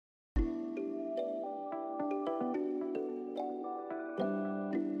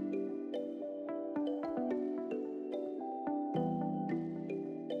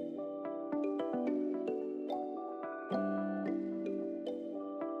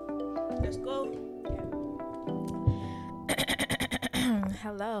Let's go.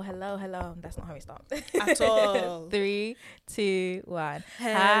 Hello. That's not how we start. At all. 3, 2, 1.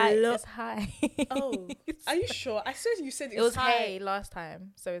 Hello. Hi. It's hi. Oh, are you sure? I said you said it was hi. hey last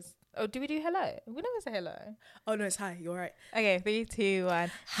time. So it's. Oh, do we do hello? We never say hello. Oh no, it's hi. You're right. Okay, 3, 2,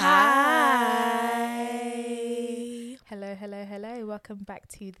 1. Hi. Hello. Welcome back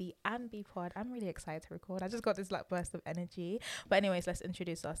to the Ambi Pod. I'm really excited to record. I just got this like burst of energy. But anyways, let's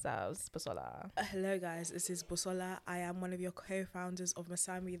introduce ourselves. Basola. Hello guys, this is Bosola. I am one of your co-founders of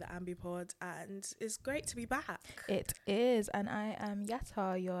Masami, the Ambi Pod, and it's great to be back. It is, and I am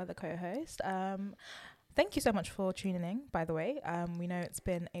Yata, your the co-host. Thank you so much for tuning in, by the way. We know it's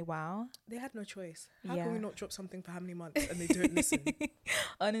been a while. They had no choice. How Yeah. can we not drop something for how many months and they don't listen?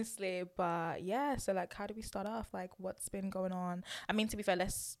 Honestly, but yeah, so like how do we start off? Like what's been going on? I mean, to be fair,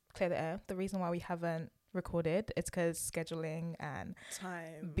 let's clear the air. The reason why we haven't recorded it's because scheduling and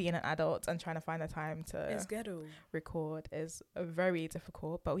Time. being an adult and trying to find the time It's to ghetto. record is very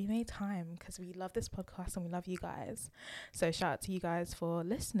difficult, but we made time because we love this podcast and we love you guys. So shout out to you guys for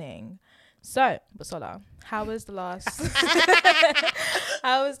listening. So, Basola, how was the last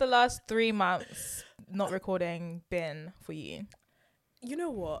 3 months not recording been for you? You know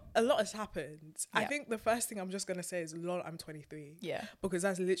what? A lot has happened. I Yeah. think the first thing I'm just going to say is, lol, I'm 23. Yeah. Because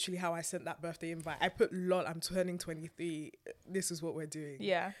that's literally how I sent that birthday invite. I put, lol, I'm turning 23. This is what we're doing.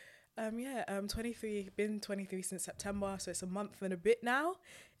 Yeah. 23, been 23 since September, so it's a month and a bit now.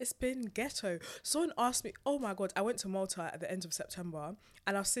 It's been ghetto. Someone asked me, oh my God, I went to Malta at the end of September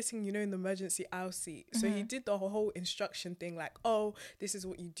and I was sitting, in the emergency aisle seat. So he did the whole instruction thing like, oh, this is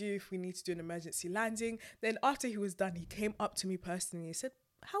what you do if we need to do an emergency landing. Then after he was done, he came up to me personally. He said,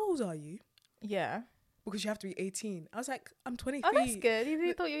 how old are you? Yeah. Because you have to be 18. I was like, I'm 23. Oh, that's good.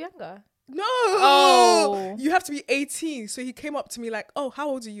 You thought you were younger. No. Oh. You have to be 18. So he came up to me like, oh, how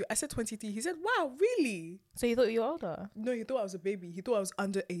old are you? I said 23. He said, wow, really? So you thought you were older? No, he thought I was a baby. He thought I was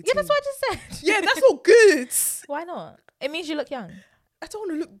under 18. Yeah, that's what I just said. Yeah, that's not good. Why not? It means you look young. I don't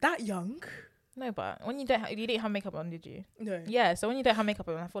want to look that young. No, but when you didn't have makeup on, did you? No. Yeah, so when you don't have makeup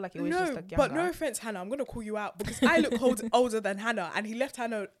on, I feel like you always just look younger. But no offense, Hannah. I'm going to call you out because I look older than Hannah, and he left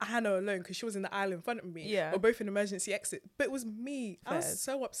Hannah alone because she was in the aisle in front of me. Yeah. We're both in emergency exit. But it was me. I Fairs. was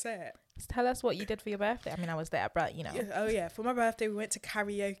so upset. Tell us what you did for your birthday. I mean, I was there, but Yeah, oh yeah, for my birthday we went to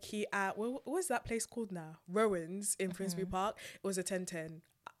karaoke at what was that place called now? Rowan's in Finsbury Park. It was a 10-10.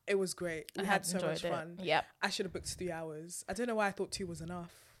 It was great. We had so much fun. Yep. I should have booked 3 hours. I don't know why I thought 2 was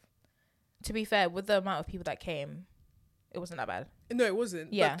enough. To be fair, with the amount of people that came, it wasn't that bad. No, it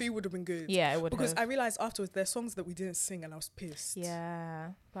wasn't. Yeah. But 3 would have been good. Yeah, it would Because have. I realised afterwards there's songs that we didn't sing and I was pissed.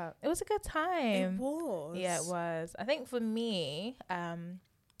 Yeah, but it was a good It time. was. Yeah, it was. I think for me,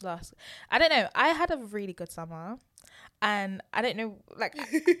 I don't know. I had a really good summer, and I don't know, like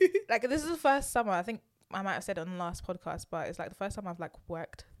this is the first summer. I think I might have said it on the last podcast, but it's like the first time I've like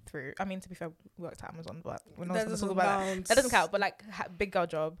worked through. I mean, to be fair, we worked at Amazon, but we're not going to talk about that. That doesn't count. But like big girl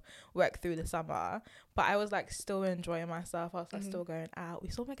job, worked through the summer. But I was like still enjoying myself. I was like still going out. We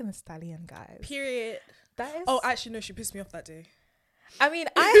saw Megan Thee Stallion, guys. Period. That is. Oh, actually, no, she pissed me off that day. I mean,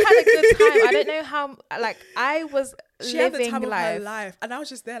 I had a good time. I don't know how. Like I was She had the living time of life. her life. And I was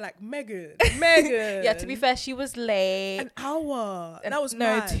just there like, Megan. Yeah, to be fair, she was late. An hour. And that was no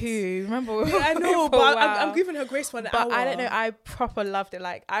mad. 2. Remember? Yeah, I know, for but a while. I'm giving her grace for an hour. But I don't know. I proper loved it.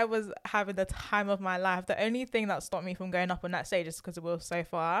 Like I was having the time of my life. The only thing that stopped me from going up on that stage is because it was so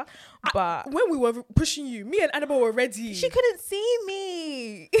far. But when we were pushing you, me and Annabelle were ready. she couldn't see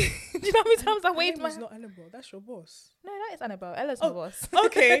me. Do you know how many times I waved my? It's not Annabelle. That's your boss. No, that is Annabelle. Ella's my boss.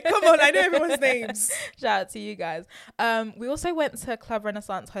 Okay, come on. I know everyone's names. Shout out to you guys. We also went to Club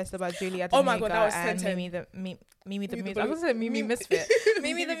Renaissance hosted by Julia Oh my God, that was and 10-10. Mimi the music. blog- I was going to say Mimi Misfit.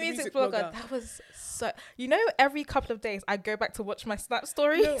 Mimi the music blogger. That was so. You know, every couple of days I go back to watch my Snap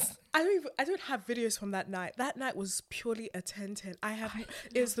stories. No, I don't have videos from that night. That night was purely a 10-10.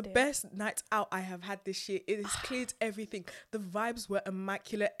 It was the best night out I have had this year. It has cleared everything. The vibes were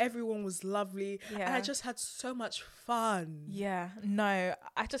immaculate. Everyone was lovely. Yeah. And I just had so much fun. Yeah, no,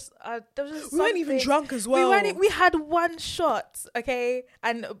 I just there was just We weren't even something- drunk as well. We had one shot, okay,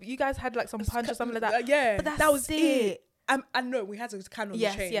 and you guys had like some punch or something like that. Yeah, but that was it. it. I know we had to kind of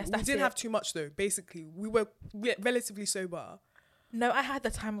Yes, the chain. yes, we that's didn't it. have too much though. Basically, we were relatively sober. No, I had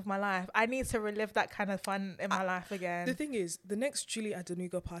the time of my life. I need to relive that kind of fun in my life again. The thing is, the next Julie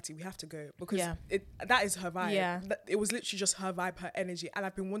Adenuga party, we have to go because Yeah. that is her vibe. Yeah. It was literally just her vibe, her energy. And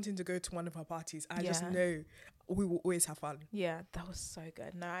I've been wanting to go to one of her parties. I just know we will always have fun. Yeah, that was so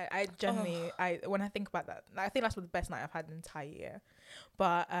good. No, I genuinely, when I think about that, I think that's the best night I've had the entire year.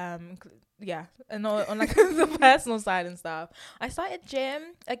 But yeah, and on like the personal side and stuff, I started gym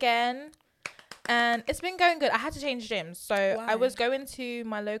again. And it's been going good. I had to change gyms. So I was going to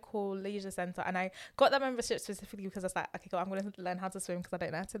my local leisure centre and I got that membership specifically because I was like, okay, cool, I'm going to learn how to swim because I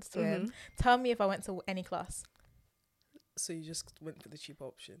don't know how to swim. Mm-hmm. Tell me if I went to any class. So you just went for the cheap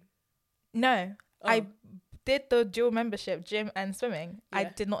option? No. Oh. I did the dual membership, gym and swimming. Yeah. I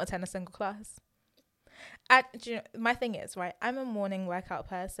did not attend a single class. You know, my thing is, right, I'm a morning workout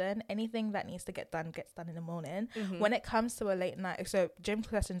person. Anything that needs to get done gets done in the morning. Mm-hmm. When it comes to a late night, so gym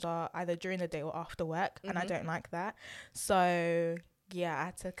sessions are either during the day or after work, and I don't like that. So yeah, I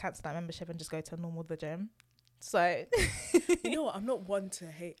had to cancel that membership and just go to the gym. So you know what, I'm not one to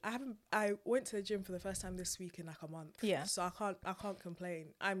hate. I went to the gym for the first time this week in like a month. Yeah. So I can't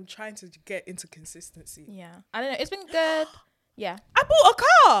complain. I'm trying to get into consistency. Yeah. I don't know. It's been good. Yeah. I bought a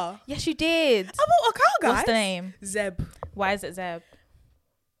car. Yes, you did. I bought a car, guys. What's the name? Zeb. Why is it Zeb?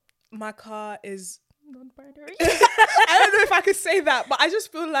 My car is non-binary. I don't know if I could say that, but I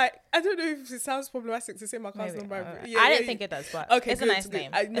just feel like, I don't know if it sounds problematic to say my car's non-binary. I don't think it does, but okay, it's a nice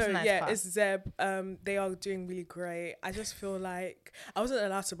name. It's Zeb. They are doing really great. I just feel like I wasn't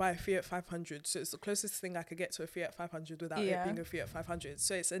allowed to buy a Fiat 500, so it's the closest thing I could get to a Fiat 500 without it being a Fiat 500.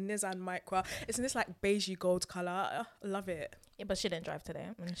 So it's a Nissan Micra. It's in this like beigey gold color. I love it. Yeah, but she didn't drive today.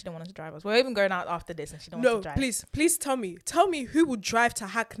 I mean, she didn't want us to drive us. We're even going out after this, and she don't want to drive. No, please tell me who would drive to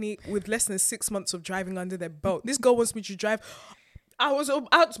Hackney with less than 6 months of driving under their belt. This girl wants me to drive. I was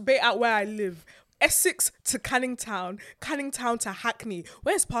out to bait out where I live. Essex to Canning Town to Hackney.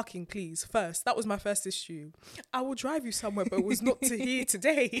 Where's parking, please? First, that was my first issue. I will drive you somewhere, but it was not to here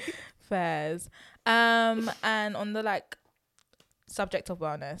today. Fairs. And on the like subject of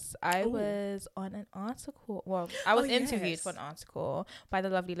wellness, I was on an article. Well, I was interviewed for an article by the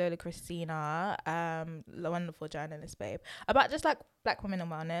lovely Lola Christina, the wonderful journalist babe, about just like Black women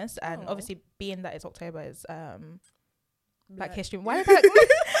and wellness, and obviously being that it's October is Black History. Why did I?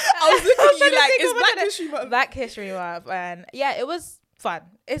 I was looking at you like it's Black History Month. Black History Month, and yeah, it was fun.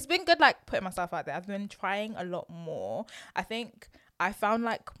 It's been good, like putting myself out there. I've been trying a lot more. I think I found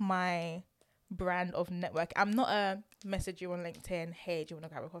like my brand of network. I'm not a message you on LinkedIn, hey, do you want to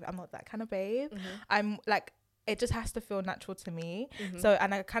grab a coffee? I'm not that kind of babe. I'm like, it just has to feel natural to me. So,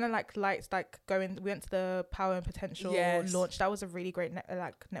 and I kind of like liked like going, we went to the Power and Potential launch. That was a really great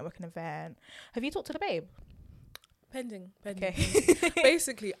networking event. Have you talked to the babe? Pending. Okay.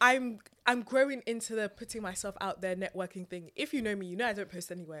 Basically, I'm growing into the putting myself out there networking thing. If you know me, you know I don't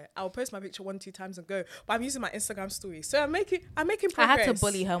post anywhere. I'll post my picture 1-2 times and go. But I'm using my Instagram story. So I'm making progress. I had to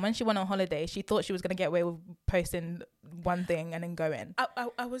bully her. When she went on holiday, she thought she was going to get away with posting one thing and then going.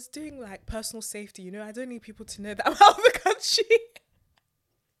 I was doing like personal safety, you know. I don't need people to know that I'm out of the country.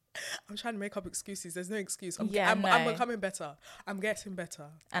 I'm trying to make up excuses. There's no excuse. I'm becoming better. I'm getting better.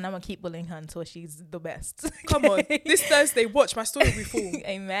 And I'm going to keep bullying her until she's the best. Come on. This Thursday, watch. My story will be full.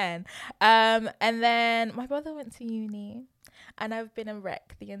 Amen. And then my brother went to uni and I've been a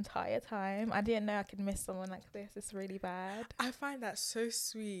wreck the entire time. I didn't know I could miss someone like this. It's really bad. I find that so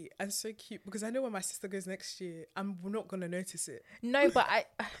sweet and so cute because I know when my sister goes next year, I'm not going to notice it. No, but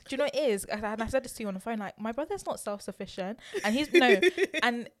do you know what it is? And I said this to you on the phone, like, my brother's not self-sufficient and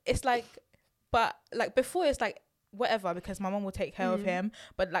and it's like, but like before it's like, whatever, because my mom will take care of him,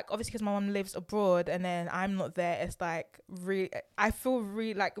 but like obviously because my mom lives abroad and then I'm not there, it's like really, I feel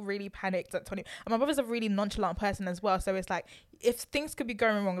really panicked at 20, and my brother's a really nonchalant person as well, so it's like if things could be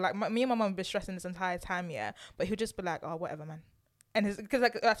going wrong, like me and my mom have been stressing this entire time, but he'll just be like, oh whatever man, and because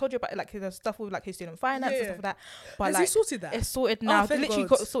like I told you about like the stuff with like his student finance and stuff like that, but has like he sorted that? It's sorted now. It literally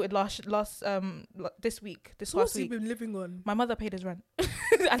got sorted last this week. So what's he been living on? My mother paid his rent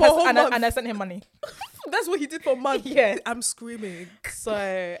and I sent him money. That's what he did for a month. Yeah, I'm screaming. So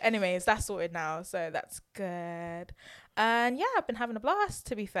anyways, that's sorted now, so that's good. And yeah, I've been having a blast,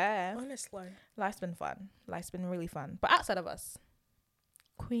 to be fair. Honestly, life's been fun. Life's been really fun. But outside of us,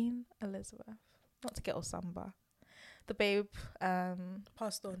 Queen Elizabeth, not to get all somber, the babe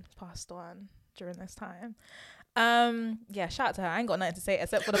passed on during this time. Yeah, shout out to her. I ain't got nothing to say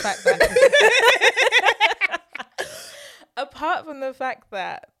except for the fact that apart from the fact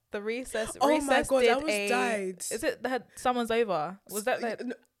that the recess my god, I almost died. Is it that Summer's Over? Was that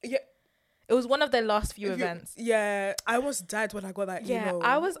yeah, it was one of their last few events. Yeah, I almost died when I got that email.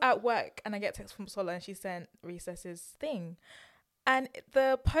 I was at work and I get a text from Sola and she sent recess's thing. And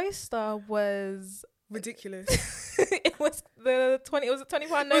the poster was ridiculous. it was the 20. It was a £20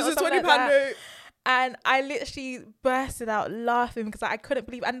 note. It was a £20 note. And I literally bursted out laughing because I couldn't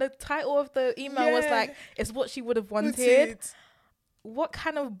believe. And the title of the email was like, "It's what she would have wanted." What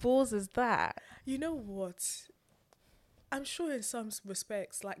kind of balls is that? You know what? I'm sure in some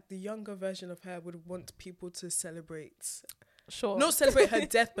respects, like the younger version of her would want people to celebrate. Sure. Not celebrate her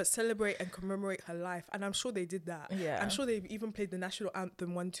death, but celebrate and commemorate her life. And I'm sure they did that. Yeah. I'm sure they even played the national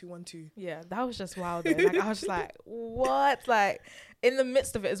anthem 1-2-1-2. Yeah, that was just wild. Though. Like I was just like, what? Like in the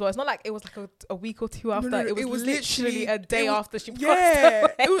midst of it as well. It's not like it was like a week or two after. No, it was literally a day after she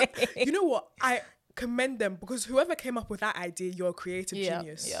passed away. You know what? I commend them because whoever came up with that idea, you're a creative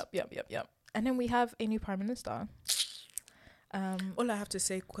genius. Yep. And then we have a new prime minister. All I have to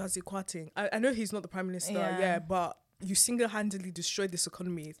say, Kwasi Kwarteng. I know he's not the prime minister, but you single-handedly destroyed this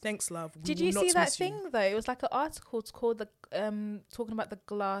economy. Thanks, love. Did you see that thing though? It was like an article. It's called the talking about the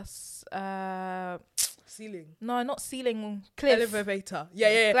glass ceiling. No, not ceiling. Cliff. Elevator.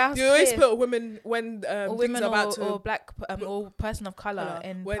 Yeah. Glass You always cliff. put a woman when women things are about to or black or person of color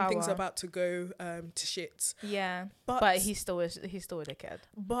in when power. things are about to go to shit. Yeah, but he's still a dickhead.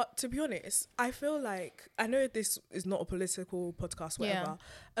 But to be honest, I feel like I know this is not a political podcast, whatever.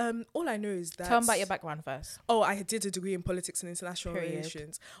 All I know is that tell them about your background first. Oh, I did a degree in politics and international Period.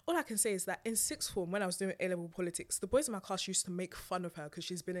 relations. All I can say is that in sixth form, when I was doing A-level politics, the boys in my class used to make fun of her because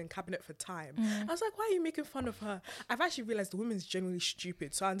she's been in cabinet for time. I was like, why are you making fun of her? I've actually realised the woman's generally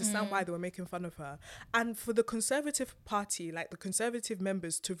stupid, so I understand why they were making fun of her. And for the Conservative Party, like the Conservative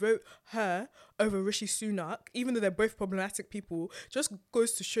members, to vote her over Rishi Sunak, even though they're both problematic people, just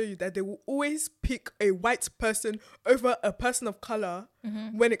goes to show you that they will always pick a white person over a person of colour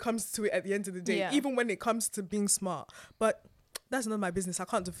when it comes to it at the end of the day, even when it comes to being smart. But that's not my business. I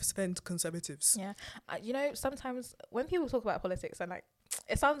can't defend conservatives. Yeah. You know, sometimes when people talk about politics and like,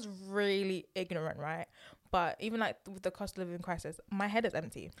 it sounds really ignorant, right? But even like with the cost of living crisis, my head is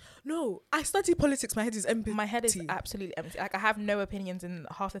empty. No, I study politics. My head is empty. My head is absolutely empty. Like I have no opinions in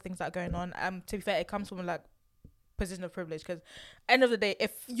half the things that are going on. To be fair, it comes from like position of privilege because end of the day,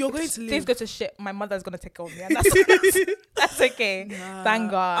 if you're going to leave, things go to shit, my mother's gonna take on me, and that's okay. Thank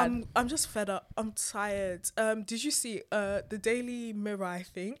God. I'm just fed up. I'm tired. Did you see the Daily Mirror? I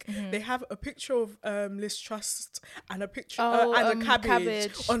think they have a picture of Liz Truss and a picture and a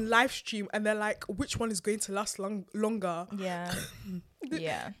cabbage on live stream, and they're like, which one is going to last longer? Yeah.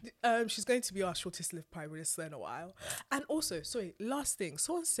 Yeah. She's going to be our shortest lived prime minister in a while. And also, sorry, last thing,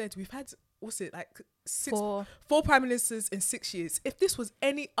 someone said we've had four prime ministers in 6 years. If this was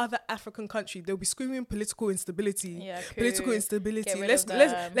any other African country, they'll be screaming political instability. Political instability.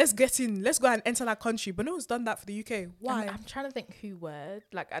 Let's get in. Let's go and enter that country. But no one's done that for the UK. Why? I'm trying to think who would.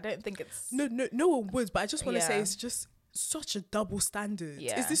 Like, I don't think it's no one would. But I just want to say it's just such a double standard.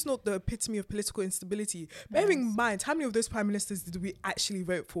 Is this not the epitome of political instability? Bearing in mind, how many of those prime ministers did we actually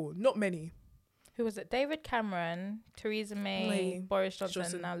vote for? Not many. Who was it? David Cameron, Theresa May, Boris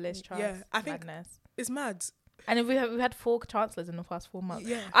Johnson, now Liz Truss. Yeah, I think it's mad. And then we had 4 chancellors in the past 4 months.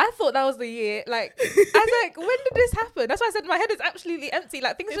 Yeah. I thought that was the year. Like, I was like, when did this happen? That's why I said my head is absolutely empty.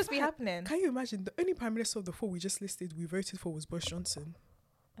 Like, things just be happening. Can you imagine the only prime minister of the 4 we just listed we voted for was Boris Johnson?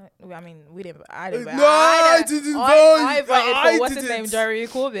 I mean, we didn't. I didn't. I didn't vote. I voted for what's his name, Jeremy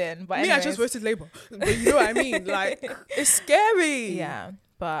Corbyn. But I just voted Labour. But you know what I mean? Like, it's scary. Yeah.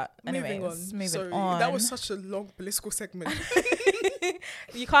 But anyways, moving on. That was such a long political segment.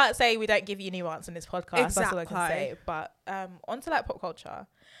 You can't say we don't give you nuance in this podcast. Exactly. That's all I can say. But onto like pop culture.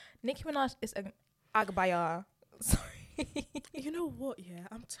 Nicki Minaj is an Agbaya. Sorry. You know what? Yeah,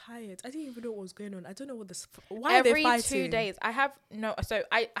 I'm tired. I didn't even know what was going on. I don't know what this. Why every are they fighting? 2 days? I have no. So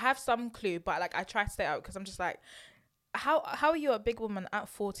I have some clue, but like I try to stay out because I'm just like, how are you a big woman at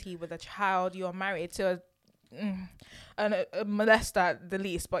 40 with a child? You're married to a molester at the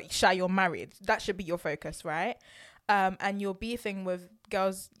least, but you're married. That should be your focus, right? And you're beefing with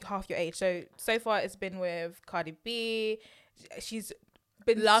girls half your age. So far it's been with Cardi B. She's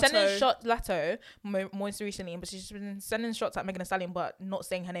been sending shots, Latto, most recently, but she's been sending shots at Megan Thee Stallion, but not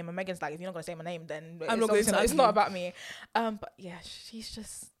saying her name. And Megan's like, if you're not gonna say my name, then it's not about me. But yeah, she's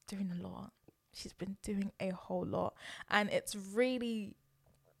just doing a lot. She's been doing a whole lot, and it's really.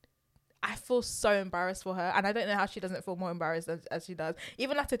 I feel so embarrassed for her, and I don't know how she doesn't feel more embarrassed as she does.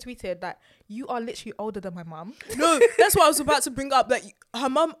 Even Latto tweeted that you are literally older than my mum. No, that's what I was about to bring up. That her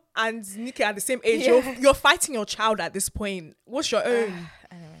mum and Nicki are the same age. Yeah. You're fighting your child at this point. What's your own?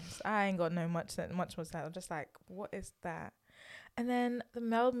 Anyways, I ain't got much more to say. I'm just like, what is that? And then the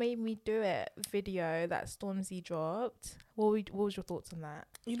Mel Made Me Do It video that Stormzy dropped. What was your thoughts on that?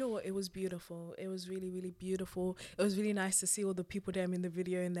 You know what? It was beautiful. It was really, really beautiful. It was really nice to see all the people there in the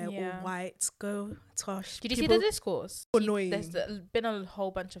video and they're all white. Go, Tosh. Did you see the discourse? Annoying. There's been a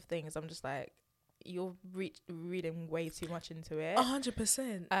whole bunch of things. I'm just like, you're reading way too much into it.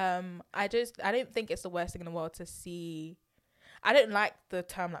 100%. I don't think it's the worst thing in the world to see. I don't like the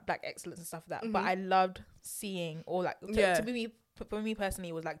term like black excellence and stuff like that, but I loved seeing or like for me personally,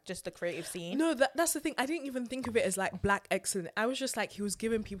 it was like just the creative scene. No, that's the thing. I didn't even think of it as like black excellence. I was just like, he was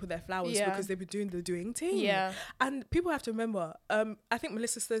giving people their flowers because they were doing the doing thing. Yeah. And people have to remember, I think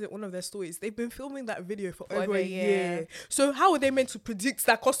Melissa said it one of their stories. They've been filming that video for over a year. So how were they meant to predict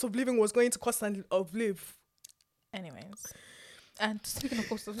that cost of living was going to cost of live? Anyways. And speaking of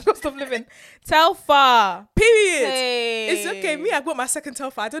cost of living, Telfa. Period. Hey. It's okay. Me, I got my second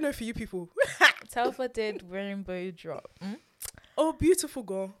Telfa. I don't know for you people. Telfa did Rainbow Drop. Oh, beautiful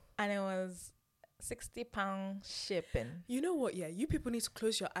girl. And it was £60 shipping. You know what? Yeah, you people need to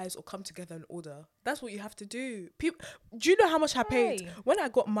close your eyes or come together and order. That's what you have to do. Do you know how much I paid? When I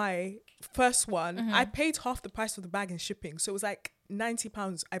got my first one, I paid half the price of the bag in shipping. So it was like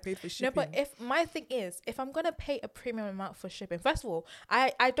 £90 I paid for shipping. No, but if my thing is, if I'm gonna pay a premium amount for shipping, first of all,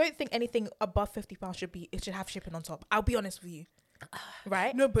 I don't think anything above £50 should have shipping on top. I'll be honest with you,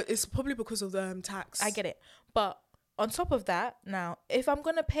 right? No, but it's probably because of the tax. I get it, but on top of that, now if I'm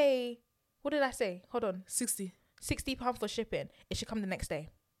gonna pay, what did I say? Hold on, £60 for shipping. It should come the next day.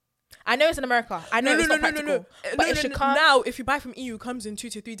 I know it's in America. I know it's not practical. But it should come now. If you buy from EU, it comes in 2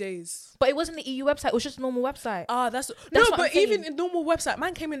 to 3 days. But it wasn't the EU website. It was just a normal website. That's no. But even in normal website,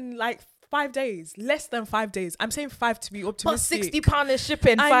 mine came in like 5 days, less than 5 days. I'm saying 5 to be optimistic. But £60 is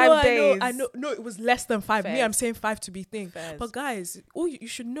shipping 5 days. I know. No, it was less than 5. Fairs. Me, I'm saying 5 to be thing. Fairs. But guys, all you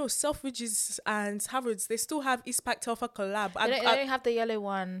should know, Selfridges and Harrods, they still have Eastpak Telfa collab. They don't have the yellow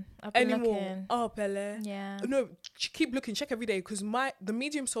one anymore. Looking. Oh, Pele. Yeah. No, keep looking. Check every day because the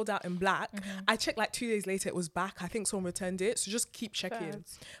medium sold out in black. I checked like 2 days later, it was back. I think someone returned it. So just keep checking.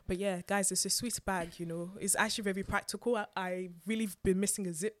 Fairs. But yeah, guys, it's a sweet bag. You know, it's actually very practical. I really been missing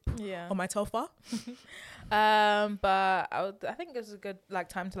a zip on my Telfa. But I think it's a good like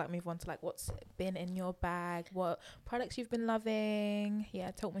time to like move on to like what's been in your bag, what products you've been loving.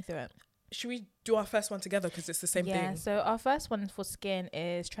 Yeah, talk me through it. Should we do our first one together because it's the same thing? Yeah, so our first one for skin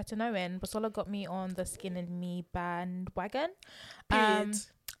is Tretinoin. Basola got me on the Skin and Me bandwagon.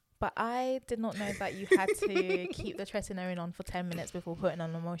 But I did not know that you had to keep the Tretinoin on for 10 minutes before putting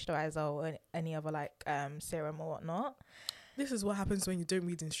on a moisturizer or any other like serum or whatnot. This is what happens when you don't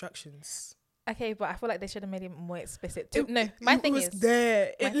read instructions. Okay, but I feel like they should have made it more explicit. My thing is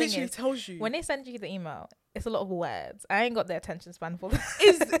there. It literally tells you when they send you the email. It's a lot of words. I ain't got the attention span for that.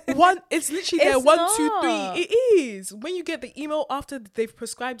 It's literally there. 1, 2, 3. It is. When you get the email after they've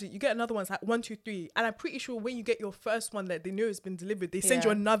prescribed it, you get another one. It's like 1, 2, 3. And I'm pretty sure when you get your first one that they know it's been delivered, they send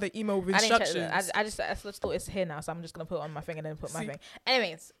you another email with instructions. I just thought it's here now, so I'm just gonna put it on my thing and then put my thing.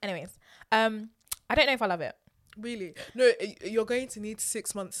 Anyways. I don't know if I love it. Really? No, you're going to need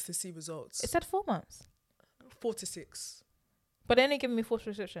 6 months to see results. It said 4 months. 4 to 6. But they only give me 4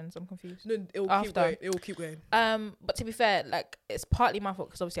 prescriptions. I'm confused. No, it will keep going. But to be fair, like it's partly my fault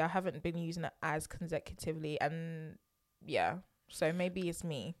because obviously I haven't been using it as consecutively, and yeah, so maybe it's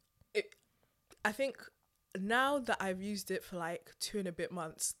me. I think now that I've used it for like 2 and a bit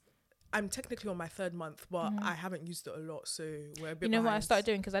months, I'm technically on my 3rd month, but I haven't used it a lot, so we're a bit. You know behind. what I started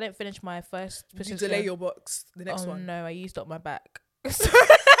doing because I didn't finish my first prescription. You delay your box. The next one. No, I used it on my back.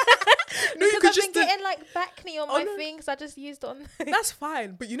 No, you could just getting like back knee on my thing, so I just used it on. That's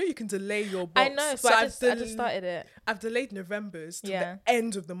fine, but you know you can delay your box. I know, so I just started it. I've delayed November's to the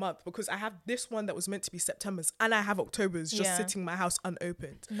end of the month because I have this one that was meant to be September's, and I have October's just sitting in my house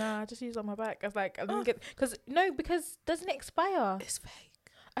unopened. No, I just used it on my back. I was like, I didn't get because doesn't it expire? It's fake.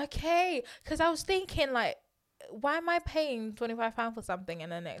 Okay, because I was thinking like, why am I paying £25 for something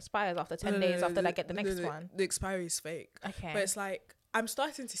and then it expires after 10 days after I get the next one? The expiry is fake. Okay, but it's like I'm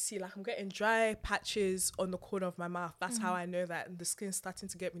starting to see like I'm getting dry patches on the corner of my mouth. That's how I know that the skin's starting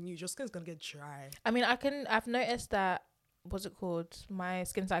to get renewed. Your skin's gonna get dry. I mean, I've noticed that. What's it called? My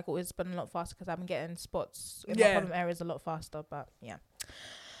skin cycle is been a lot faster because I've been getting spots in my problem areas a lot faster. But yeah.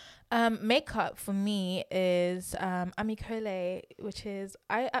 Makeup for me is Amicole, which is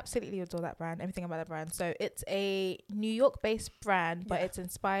I absolutely adore that brand, everything about that brand. So it's a New York based brand, but it's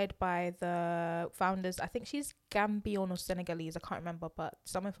inspired by the founders. I think she's Gambian or Senegalese, I can't remember, but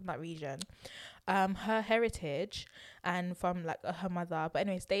someone from that region. Her heritage and from like her mother. But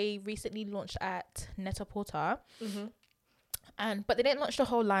anyways, they recently launched at Net-a-Porter. But they didn't launch the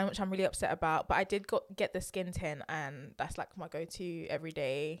whole line, which I'm really upset about. But I did get the skin tint, and that's like my go-to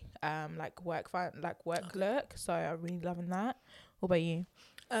everyday work look. So I'm really loving that. What about you?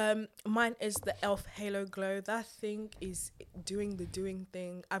 Mine is the Elf Halo Glow. That thing is doing the doing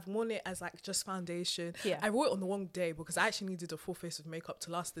thing. I've worn it as like just foundation. Yeah. I wore it on the wrong day because I actually needed a full face of makeup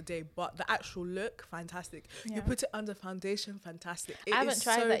to last the day. But the actual look, fantastic. Yeah. You put it under foundation, fantastic. I haven't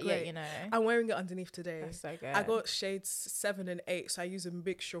tried that yet, you know. I'm wearing it underneath today. That's so good. I got shades 7 and 8, so I use a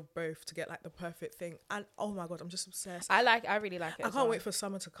mixture of both to get like the perfect thing. And oh my god, I'm just obsessed. I really like it. I can't wait for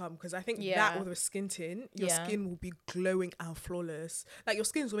summer to come because I think that with a skin tint, your skin will be glowing and flawless. Like your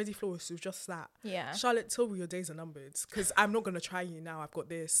skin's already flawless, so just that. Yeah. Charlotte, tell me your days are numbered because I'm not gonna try you now. I've got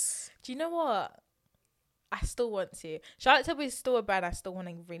this. Do you know what? I still want to. Charlotte Tilbury is still a brand I still want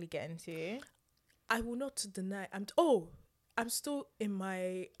to really get into. I will not deny. I'm still in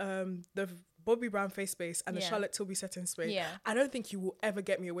my the Bobbi Brown face space and the Charlotte Tilbury setting space. Yeah. I don't think you will ever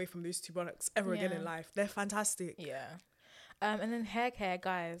get me away from those two products ever again in life. They're fantastic. Yeah. And then hair care,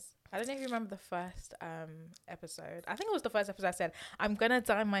 guys. I don't know if you remember the first episode. I think it was the first episode I said, I'm going to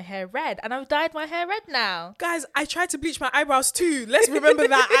dye my hair red. And I've dyed my hair red now. Guys, I tried to bleach my eyebrows too. Let's remember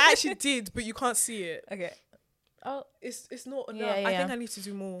that. I actually did, but you can't see it. Okay. Oh, it's not enough. I think I need to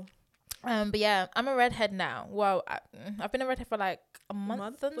do more. But yeah, I'm a redhead now. Well, I've been a redhead for like a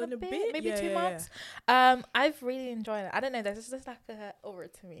month and a bit, maybe 2 months. I've really enjoyed it. I don't know, there's just like a aura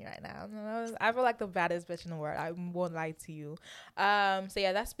to me right now. I feel like the baddest bitch in the world. I won't lie to you. So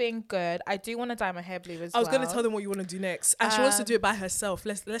yeah, that's been good. I do want to dye my hair blue as well. I was going to tell them what you want to do next, and she wants to do it by herself.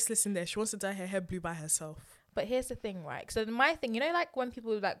 Let's listen there. She wants to dye her hair blue by herself. But here's the thing, right? So my thing, you know, like when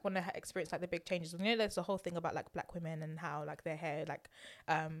people like want to experience like the big changes, you know, there's a whole thing about like black women and how like their hair, like,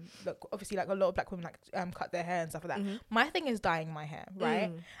 look, obviously like a lot of black women like cut their hair and stuff like that. Mm-hmm. My thing is dyeing my hair,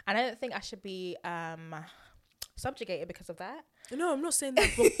 right? And I don't think I should be subjugated because of that. No, I'm not saying that.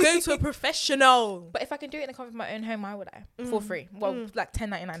 But go to a professional. But if I can do it in the comfort of my own home, why would I? For free? Well, like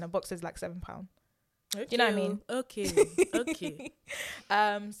 $10.99. A box is like £7. Okay. Do you know what I mean? Okay.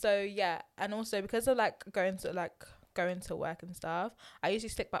 So yeah, and also because of like going to work and stuff, I usually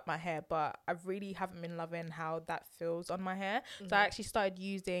slick back my hair, but I really haven't been loving how that feels on my hair. So I actually started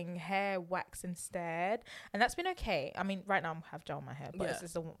using hair wax instead, and that's been okay. I mean, right now I have gel on my hair, but it's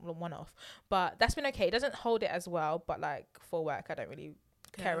just a one-off. But that's been okay. It doesn't hold it as well, but like for work, I don't really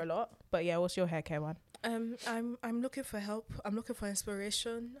care a lot. But yeah, what's your hair care one? I'm looking for help. I'm looking for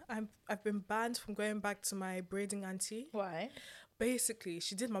inspiration. I've been banned from going back to my braiding auntie. Why? Basically,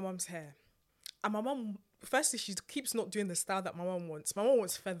 she did my mum's hair, and my mum, firstly, she keeps not doing the style that my mum wants. My mum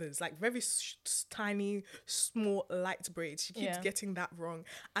wants feathers, like very tiny, small, light braids. She keeps getting that wrong.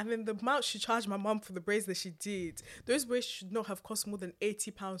 And then the amount she charged my mum for the braids that she did, those braids should not have cost more than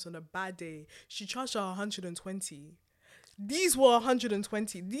 £80 on a bad day. She charged her 120. These were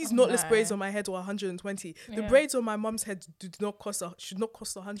 120. These knotless braids on my head were 120. The braids on my mum's head should not cost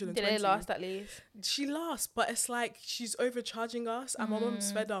 120. Did they last at least? She lasts, but it's like she's overcharging us, and my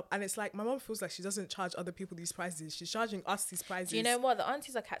mum's fed up. And it's like my mum feels like she doesn't charge other people these prices. She's charging us these prices. Do you know what? The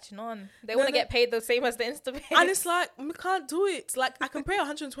aunties are catching on. They want to get paid the same as the Insta babes. And it's like, we can't do it. Like, I can pay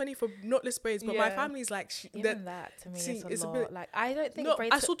 120 for knotless braids, but my family's like, even that to me is a lot. Like, I don't think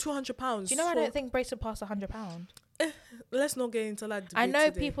braids. I saw £200. Do you know? I don't think braids should pass £100. Let's not get into that debate. I know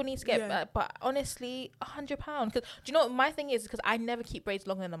today. people need to get but honestly £100, because do you know what my thing is? Because I never keep braids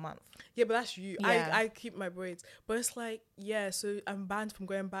longer than a month. Yeah, but that's you. I keep my braids, but it's like, so I'm banned from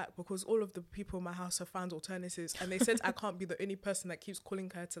going back because all of the people in my house have found alternatives, and they said I can't be the only person that keeps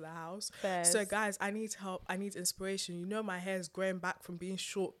calling her to the house. So guys, I need help. I need inspiration. You know, my hair is growing back from being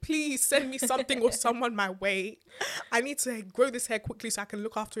short. Please send me something or someone my way. I need to grow this hair quickly so I can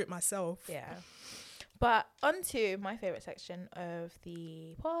look after it myself. Yeah. But on to my favourite section of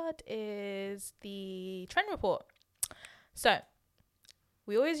the pod is the trend report. So,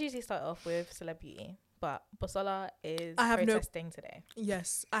 we always usually start off with celebrity, but Bosola is protesting today.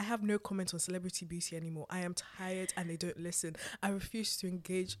 Yes, I have no comment on celebrity beauty anymore. I am tired and they don't listen. I refuse to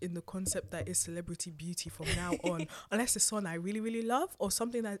engage in the concept that is celebrity beauty from now on, unless it's someone I really, really love, or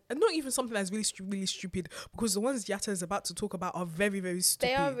something that, and not even something that's really, really stupid, because the ones Yatta is about to talk about are very, very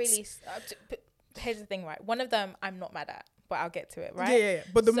stupid. They are really... Here's the thing, right? One of them I'm not mad at, but I'll get to it, right? Yeah.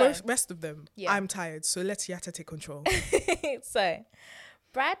 But the rest of them, I'm tired. So let's Yatta take control. So,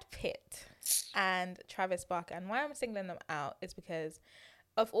 Brad Pitt and Travis Barker, and why I'm singling them out is because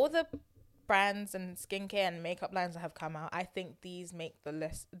of all the brands and skincare and makeup lines that have come out, I think these make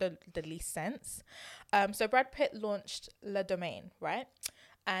the least sense. So Brad Pitt launched Le Domaine, right?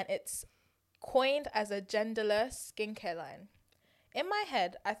 And it's coined as a genderless skincare line. In my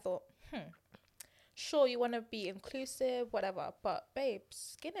head, I thought, sure, you want to be inclusive, whatever, but babe,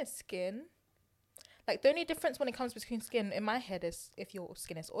 skin is skin. Like, the only difference when it comes between skin in my head is if your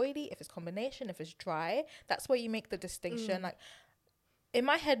skin is oily, if it's combination, if it's dry. That's where you make the distinction. Like, in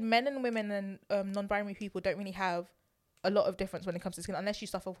my head, men and women and non-binary people don't really have a lot of difference when it comes to skin, unless you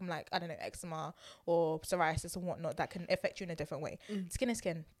suffer from, like, I don't know, eczema or psoriasis and whatnot that can affect you in a different way. Skin is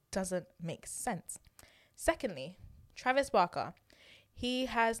skin. Doesn't make sense. Secondly, Travis Barker. He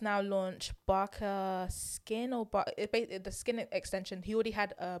has now launched Barker Skin or the skin extension. He already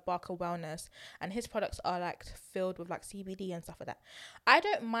had Barker Wellness, and his products are like filled with like CBD and stuff like that. I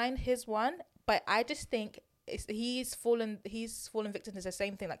don't mind his one, but I just think he's fallen victim to the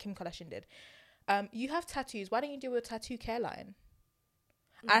same thing like Kim Kardashian did. You have tattoos. Why don't you do a tattoo care line?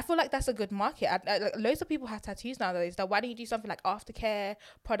 I feel like that's a good market. Like, loads of people have tattoos nowadays. Why don't you do something like aftercare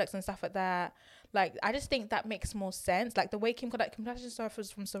products and stuff like that? Like, I just think that makes more sense. Like, the way Kim Kardashian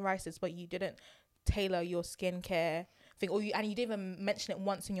suffers from psoriasis, but you didn't tailor your skincare thing, and you didn't even mention it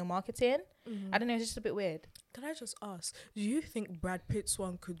once in your marketing. I don't know. It's just a bit weird. Can I just ask, do you think Brad Pitt's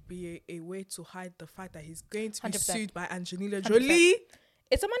one could be a way to hide the fact that he's going to be 100%. sued by Angelina Jolie? 100%.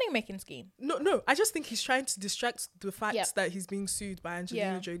 It's a money-making scheme. No. I just think he's trying to distract the fact that he's being sued by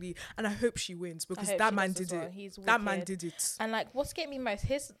Angelina Jolie, and I hope she wins because that man did it. That man did it. And like, what's getting me most?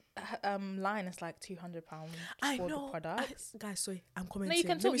 His line is like £200 for the products. Guys, sorry, I'm commenting. No, you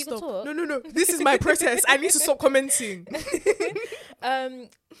can talk. You can talk. No. This is my protest. I need to stop commenting. And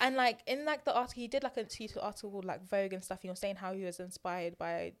like in like the article, he did like a tweet article with like Vogue and stuff. He was saying how he was inspired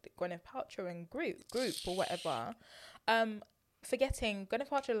by Gwyneth Paltrow and group or whatever. Forgetting Gwyneth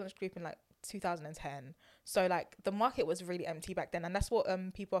Paltrow launched Group in like 2010, so like the market was really empty back then, and that's what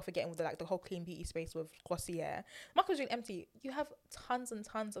people are forgetting with the whole clean beauty space with Glossier. Market was really empty. You have tons and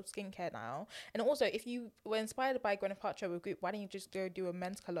tons of skincare now, and also if you were inspired by Gwyneth Paltrow with Goop, why don't you just go do a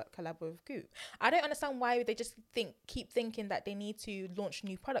men's collab with Goop? I don't understand why they just keep thinking that they need to launch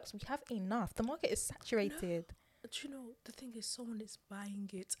new products. We have enough. The market is saturated. No. But you know, the thing is, someone is buying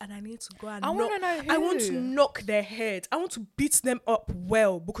it, and I need to go and I want to know who. I want to knock their head. I want to beat them up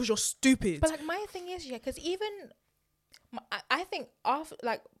well because you're stupid. But like, my thing is, because even I think after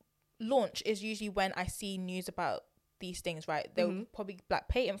like launch is usually when I see news about these things, right? They'll probably like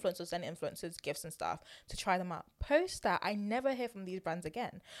pay influencers, send influencers gifts and stuff to try them out. Post that, I never hear from these brands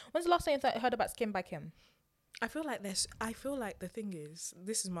again. When's the last time you heard about Skin by Kim? I feel like the thing is,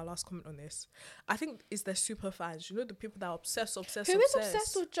 this is my last comment on this. I think it's their super fans. You know, the people that are obsessed. Who is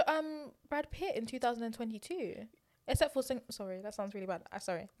obsessed with Brad Pitt in 2022? Except for sorry, that sounds really bad.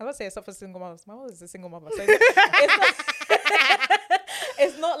 Sorry, I was say except for single mothers. My mother is a single mother, so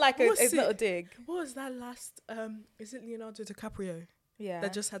it's not like it's not a dig. What was that last? Is it Leonardo DiCaprio? Yeah,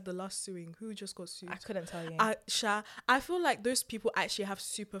 that just had the last suing. Who just got sued? I couldn't tell you. I feel like those people actually have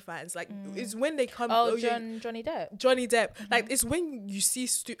super fans. Like it's when they come. Johnny Depp. Johnny Depp. Like it's when you see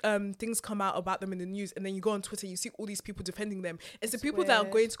things come out about them in the news, and then you go on Twitter, you see all these people defending them. It's the people that are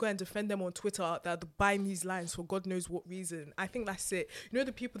going to go and defend them on Twitter that are buying these lines for God knows what reason. I think that's it. You know,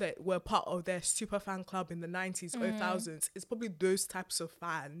 the people that were part of their super fan club in the 90s, 2000s. It's probably those types of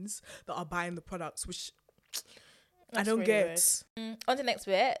fans that are buying the products, which. That's I don't really get. On to the next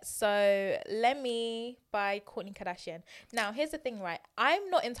bit. So, Let Me by Kourtney Kardashian. Now, here's the thing, right? I'm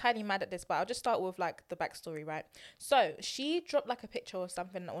not entirely mad at this, but I'll just start with like the backstory, right? So, she dropped like a picture or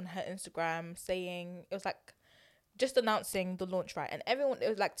something on her Instagram saying, it was like just announcing the launch, right? And everyone, it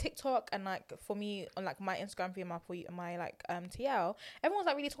was like TikTok and like for me on like my Instagram feed, my like TL, everyone was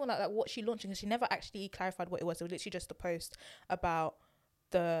like really talking about like what she launching because she never actually clarified what it was. It was literally just a post about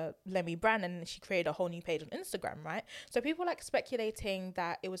the Let Me brand, and she created a whole new page on Instagram, right? So people like speculating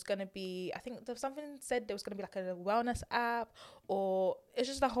that it was gonna be, I think there's something said there was gonna be like a wellness app, or it's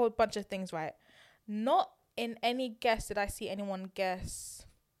just a whole bunch of things, right? Not in any guess did I see anyone guess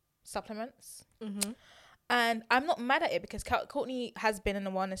supplements. And I'm not mad at it because Kourtney has been in the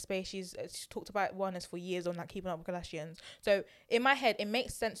wellness space. She's talked about wellness for years on like Keeping Up with Kardashians. So in my head, it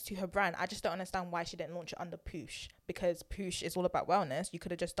makes sense to her brand. I just don't understand why she didn't launch it under Poosh, because Poosh is all about wellness. You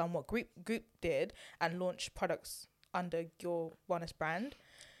could have just done what Group did and launched products under your wellness brand.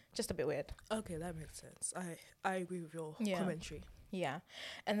 Just a bit weird. Okay, that makes sense. I agree with your commentary. Yeah.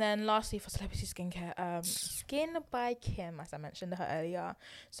 And then lastly, for celebrity skincare, Skin by Kim, as I mentioned her earlier.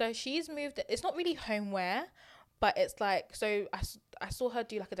 So she's moved, it's not really homeware, but it's like, so I saw her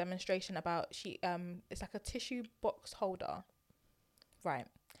do like a demonstration about, it's like a tissue box holder. Right.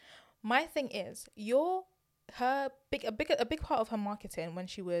 My thing is, a big part of her marketing when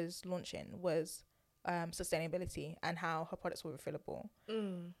she was launching was sustainability and how her products were refillable.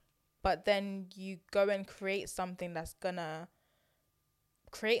 But then you go and create something that's gonna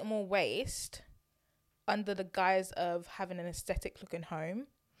create more waste under the guise of having an aesthetic looking home.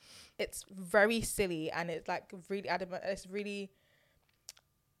 It's very silly, and it's like really adamant. It's really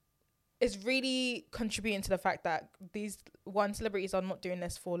contributing to the fact that these celebrities are not doing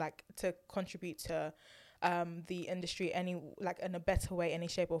this for like to contribute to the industry any like in a better way, any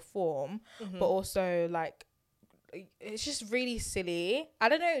shape or form, but also like it's just really silly. I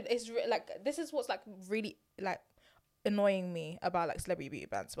don't know. It's like this is what's like really like annoying me about like celebrity beauty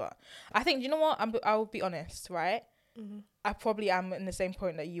brands. But I think, you know what, I'll be honest, right? I probably am in the same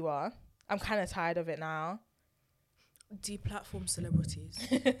point that you are. I'm kind of tired of it now. Deplatform celebrities.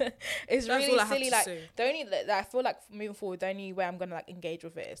 It's That's really all I have silly. to Like say. the only I feel like moving forward, the only way I'm gonna like engage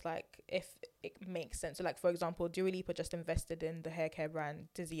with it is like if it makes sense. So like, for example, Dua Lipa just invested in the hair care brand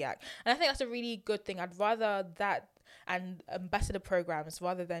Dizzy-Yak, and I think that's a really good thing. I'd rather that and ambassador programs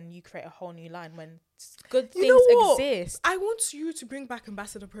rather than you create a whole new line when good things exist. I want you to bring back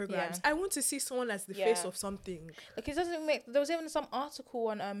ambassador programs. Yeah. I want to see someone as the face of something. Like, it doesn't make. There was even some article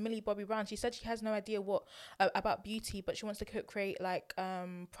on Millie Bobby Brown. She said she has no idea what about beauty, but she wants to create like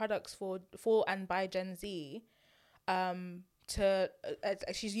products for and by Gen Z.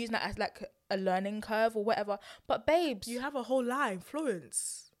 She's using that as like a learning curve or whatever. But babes, You have a whole line,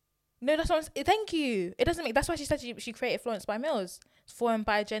 Florence. no, that's what thank you. It doesn't make. That's why she said she created Florence by Mills for and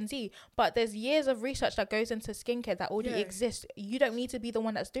by Gen Z. But there's years of research that goes into skincare that already exists. You don't need to be the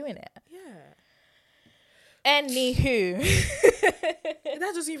one that's doing it. Yeah. Anywho,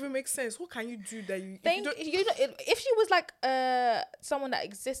 That doesn't even make sense. What can you do that you... if she was like someone that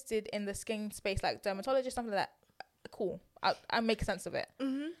existed in the skin space, like dermatologist, something like that, cool. I make sense of it.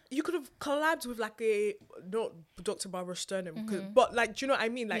 You could have collabed with like not Dr. Barbara Sternum, but like, do you know what I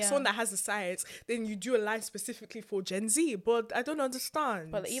mean? Like someone that has the science, then you do a line specifically for Gen Z, but I don't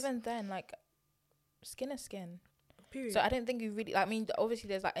understand. But even then, like, skin is skin. Period. So I don't think you really, I mean, obviously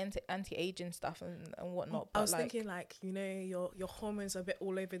there's like anti-aging stuff and whatnot. But I was thinking like, you know, your hormones are a bit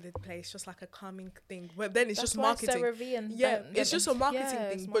all over the place, just like a calming thing. But then it's just marketing. Sarah V and it's just a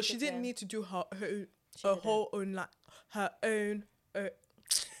marketing thing. But she didn't marketing. need to do her whole own like her own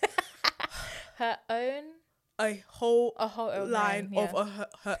her own a whole line of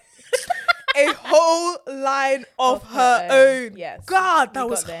her a whole line of her own. Yes. God, that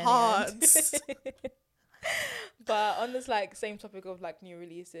We was got there in hard. the end. But on this like same topic of like new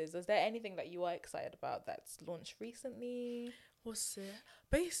releases, is there anything that you are excited about that's launched recently? What's it?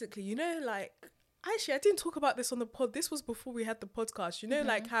 Basically, you know, like, actually, I didn't talk about this on the pod. This was before we had the podcast. You know,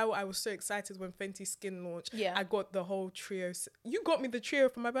 like how I was so excited when Fenty Skin launched. Yeah. I got the whole trio. You got me the trio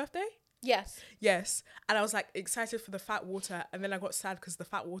for my birthday? Yes. And I was like excited for the fat water, and then I got sad because the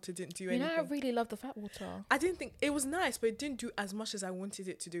fat water didn't do anything. You know, I really love the fat water. I didn't think it was nice, but it didn't do as much as I wanted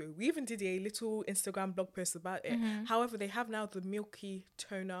it to do. We even did a little Instagram blog post about it. However, they have now the milky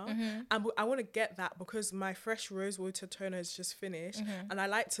toner, and I want to get that because my fresh rose water toner is just finished, and I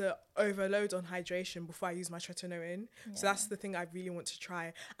like to overload on hydration before I use my tretinoin. So that's the thing I really want to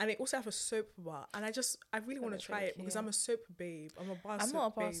try. And they also have a soap bar, and I really want to try it because I'm a soap babe. I'm not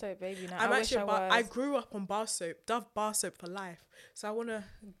a bar soap baby now. I'm actually I grew up on bar soap, Dove bar soap for life. So I want to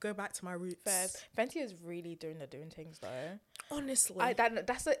go back to my roots. Fenty is really doing things though. Honestly,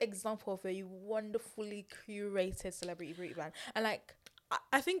 that's an example of a wonderfully curated celebrity beauty brand. And like,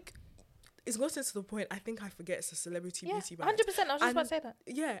 I think it's gotten to the point I think I forget it's a celebrity beauty brand. 100%. I was just about to say that.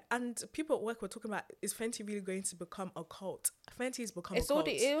 Yeah, and people at work were talking about, is Fenty really going to become a cult? Fenty's become a cult.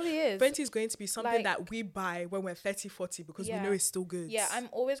 It already is. Fenty's going to be something that we buy when we're 30, 40 because we know it's still good. Yeah, I'm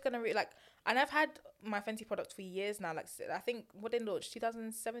always going to and I've had my Fenty product for years now. Like, I think, what they launched,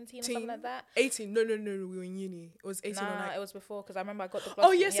 2017 or something like that? 18. No, we were in uni. It was 18 or 19. It was before because I remember I got the gloss.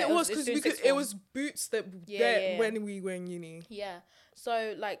 Oh, yes, it was because it was Boots that when we were in uni. Yeah.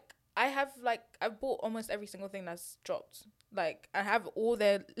 So, like, I've bought almost every single thing that's dropped. Like, I have all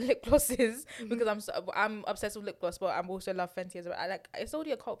their lip glosses because I'm obsessed with lip gloss, but I also love Fenty as well. It's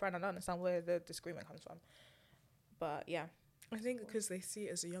already a cult brand. I don't understand where the disagreement comes from. But yeah. I think because they see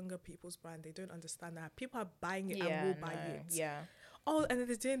it as a younger people's brand, they don't understand that people are buying it and will buy it. Yeah. Oh, and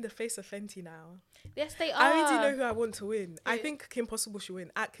they're doing the face of Fenty now. Yes, they are. I already know who I want to win. I think Kim Possible should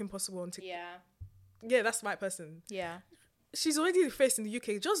win. At Kim Possible on TikTok. Yeah, that's the right person. Yeah. She's already the face in the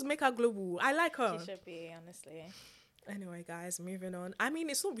UK. Just make her global. I like her. She should be, honestly. Anyway, guys, moving on. I mean,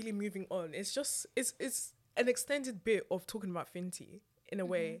 it's not really moving on. It's just, it's an extended bit of talking about Fenty in a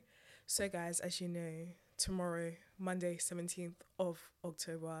way. So, guys, as you know, tomorrow, Monday, 17th of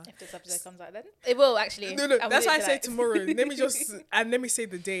October. If this episode comes out then. It will, actually. No, that's why I say tomorrow. Let me say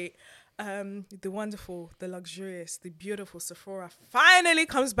the date. The wonderful, the luxurious, the beautiful Sephora finally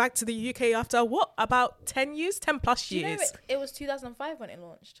comes back to the UK after what? About 10 years? 10 plus years. You know, it was 2005 when it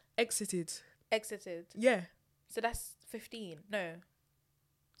launched. Exited. Exited. Yeah. So that's 15. No.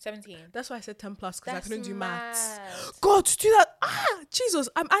 17. That's why I said 10 plus, because I That's couldn't do maths. mad. God, to do that. Jesus.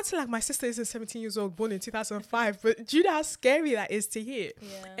 I'm acting like my sister isn't 17 years old, born in 2005. But do you know how scary that is to hear?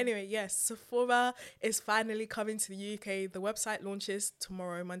 Yeah. Anyway, yes, Sephora is finally coming to the UK. The website launches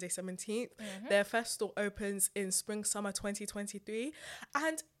tomorrow, Monday 17th. Their first store opens in spring, summer 2023.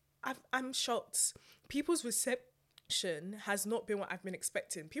 And I'm shocked. People's reception has not been what I've been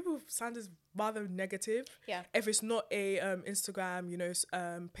expecting. People sounded rather negative. Yeah. If it's not a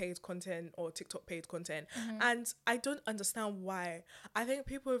Instagram, paid content or TikTok paid content. And I don't understand why. I think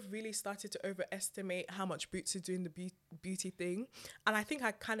people have really started to overestimate how much Boots is doing the beauty thing. And I think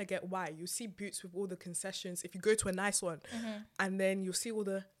I kind of get why. You see Boots with all the concessions. If you go to a nice one, and then you'll see all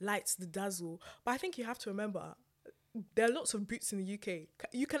the lights, the dazzle. But I think you have to remember, there are lots of Boots in the UK.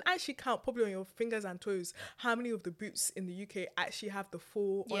 You can actually count probably on your fingers and toes how many of the Boots in the UK actually have the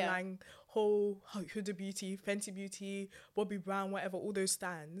full online whole Huda Beauty, Fenty Beauty, Bobbi Brown, whatever, all those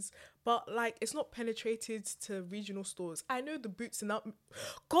stands. But like, it's not penetrated to regional stores. I know the Boots in that.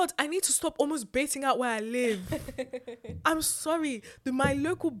 God, I need to stop almost baiting out where I live. I'm sorry. My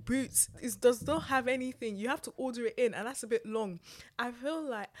local Boots does not have anything. You have to order it in, and that's a bit long. I feel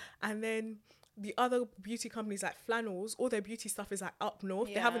like, and then the other beauty companies like Flannels, all their beauty stuff is like up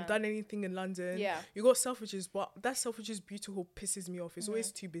north. They haven't done anything in London. Yeah. You got Selfridges, but that Selfridges beauty hall pisses me off. It's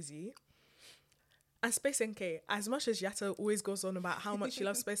always too busy. And Space NK, as much as Yatta always goes on about how much she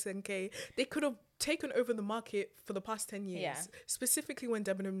loves Space NK, they could have taken over the market for the past 10 years. Yeah. Specifically when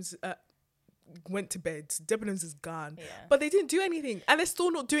Debenhams went to bed. Debenhams is gone. Yeah. But they didn't do anything. And they're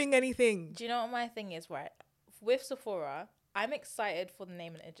still not doing anything. Do you know what my thing is, right? With Sephora, I'm excited for the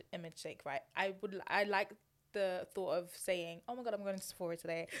name and image sake, right? I like the thought of saying, oh my God, I'm going to Sephora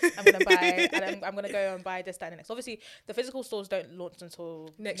today. I'm going to buy, and I'm going to go and buy this, that, and the next. Obviously, the physical stores don't launch until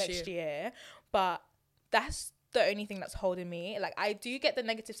next year. But that's the only thing that's holding me. Like, I do get the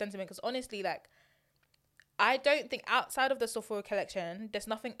negative sentiment because honestly, like, I don't think outside of the Sephora collection, there's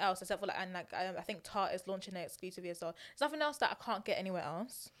nothing else except for like, and like, I think Tarte is launching it exclusively as well. There's nothing else that I can't get anywhere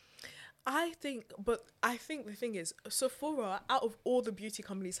else. I think the thing is, Sephora, out of all the beauty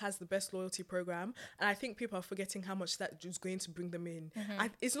companies, has the best loyalty program, and I think people are forgetting how much that is going to bring them in.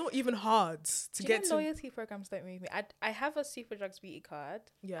 It's not even hard to get to. Loyalty programs don't move me. I have a Superdrugs beauty card.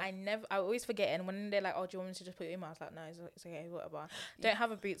 Yeah. I always forget it, and when they're like, "Oh, do you want me to just put your email?" I was like, "No, it's okay, whatever." Don't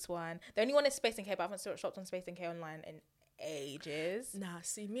have a Boots one. The only one is Space NK, but I haven't shopped on Space NK online in ages. Nah,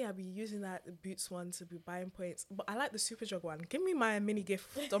 see me, I'll be using that Boots one to be buying points, but I like the Superdrug one. Give me my mini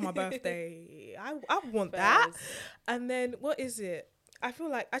gift on my birthday. I want that. And then what is it? I feel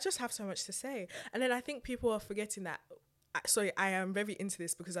like I just have so much to say, and then I think people are forgetting that. Sorry, I am very into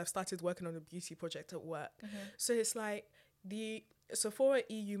this because I've started working on a beauty project at work. So it's like the Sephora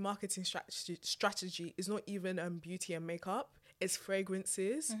EU marketing strategy is not even beauty and makeup, it's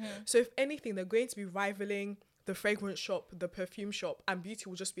fragrances. So if anything, they're going to be rivaling the fragrance shop, the perfume shop, and beauty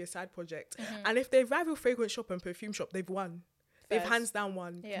will just be a side project. And if they rival fragrance shop and perfume shop, they've won. They've hands down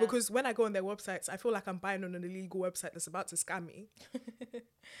won. Yeah. Because when I go on their websites, I feel like I'm buying on an illegal website that's about to scam me.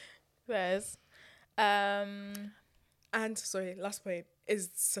 There's and sorry, last point is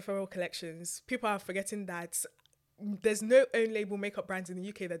Sephora collections. People are forgetting that there's no own label makeup brands in the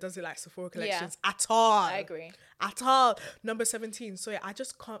UK that does it like Sephora collections at all. I agree. At all. Number 17. So I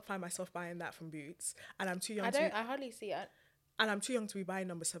just can't find myself buying that from Boots, and I'm too young. I hardly see it. And I'm too young to be buying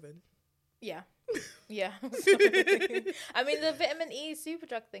number 7. Yeah. Yeah. I mean, the vitamin E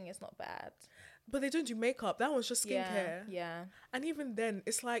Superdrug thing is not bad. But they don't do makeup. That one's just skincare. Yeah. And even then,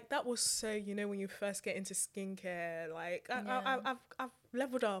 it's like, that was so, when you first get into skincare, like, I've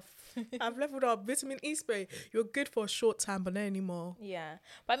leveled up. I've leveled up. Vitamin E spray. You're good for a short time, but not anymore. Yeah.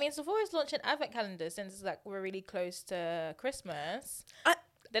 But I mean, Sephora's launching advent calendars since, like, we're really close to Christmas.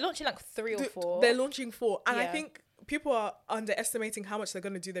 They're launching, like, 3 or 4. They're launching 4. And I think people are underestimating how much they're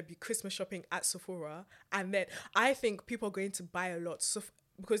going to do their Christmas shopping at Sephora. And then I think people are going to buy a lot. So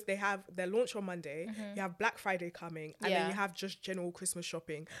because they have their launch on Monday, you have Black Friday coming, and then you have just general Christmas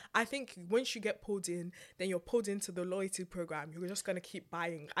shopping. I think once you get pulled in, then you're pulled into the loyalty program. You're just gonna keep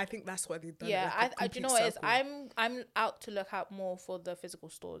buying. I think that's what they've done. Yeah, I do you know what it is? I'm out to look out more for the physical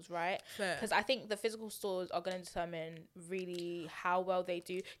stores, right? Because I think the physical stores are gonna determine really how well they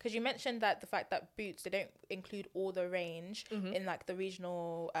do. Because you mentioned that the fact that Boots, they don't include all the range in like the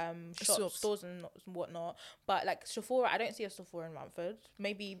regional stores and whatnot. But like Sephora, I don't see a Sephora in Romford. Maybe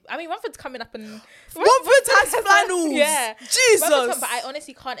maybe, I mean, Romford's coming up and Romford has flannels. Yeah. Jesus. But I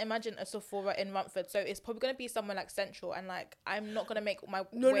honestly can't imagine a Sephora in Romford. So it's probably going to be somewhere like Central, and like, I'm not going to make my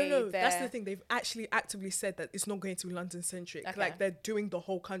way there. That's the thing. They've actually actively said that it's not going to be London centric. Okay. Like, they're doing the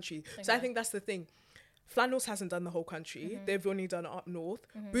whole country. Okay. So I think that's the thing. Flannels hasn't done the whole country. They've only done it up north.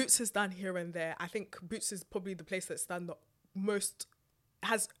 Boots has done here and there. I think Boots is probably the place that's done the most,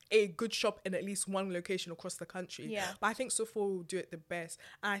 has a good shop in at least one location across the country. Yeah. But I think Sephora will do it the best.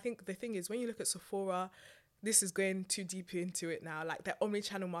 And I think the thing is, when you look at Sephora, this is going too deep into it now. Like, their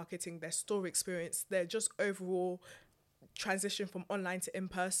omni-channel marketing, their store experience, their just overall transition from online to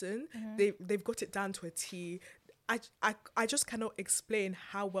in-person. They've got it down to a T. I just cannot explain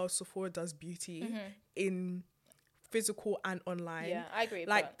how well Sephora does beauty in physical and online. Yeah, I agree.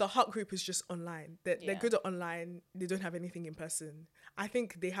 Like, the Hut Group is just online. They're good at online. They don't have anything in person. I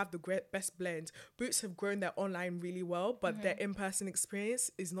think they have the best blend. Boots have grown their online really well, but their in-person experience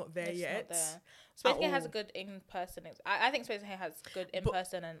is not there yet. Not there. Space NK has a good in-person. I think Space NK has good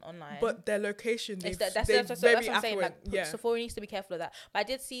in-person and online. But their location, that's what I'm saying. Like, Sephora needs to be careful of that. But I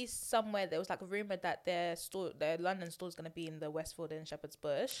did see somewhere there was like a rumor that their London store is going to be in the Westfield and Shepherd's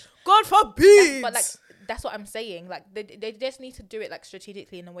Bush. God forbid. But like, that's what I'm saying. Like, they just need to do it like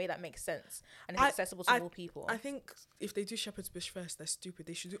strategically in a way that makes sense and is accessible to all people. I think if they do Shepherd's Bush first, they're stupid.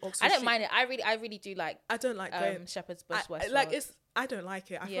 They should do Oxford. I don't mind it. I really do like. I don't like going Shepherd's Bush Westfield. I don't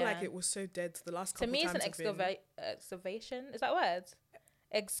like it. I feel like it was so dead the last couple of times. To me, it's an excavation. Is that word?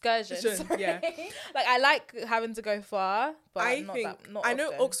 Excursion. Yeah. Like, I like having to go far, but I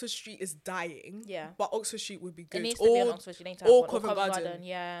know Oxford Street is dying. Yeah. But Oxford Street would be good. It needs to be on Oxford Street. Or Covent Garden.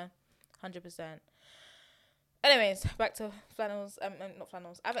 Yeah. 100%. Anyways, back to flannels. Not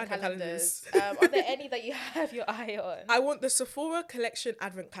flannels. Advent calendars. Are there any that you have your eye on? I want the Sephora collection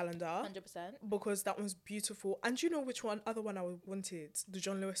advent calendar. 100%. Because that one's beautiful. And do you know which other one I wanted? The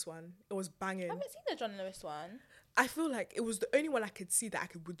John Lewis one. It was banging. I haven't seen the John Lewis one. I feel like it was the only one I could see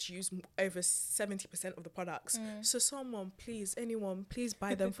that would use over 70% of the products. So anyone, please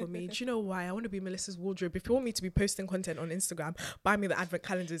buy them for me. Do you know why? I want to be Melissa's wardrobe. If you want me to be posting content on Instagram, buy me the advent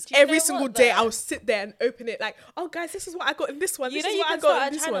calendars. Every single day I'll sit there and open it like, oh guys, this is what I got in this one. This is what I got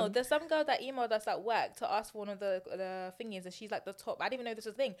in this one. There's some girl that emailed us at work to ask for one of the thingies, and she's like the top. I didn't even know this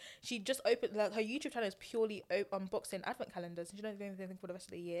was a thing. She just opened, like, her YouTube channel is purely unboxing advent calendars, and she doesn't do anything for the rest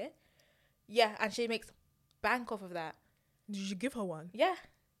of the year. Yeah, and she makes bank off of that. Did you give her one? Yeah.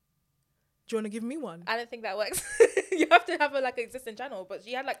 Do you want to give me one? I don't think that works. You have to have a like existing channel, but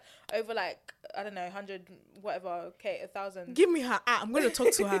she had like over like, I don't know, 100 whatever, 1,000. Give me her at. I'm gonna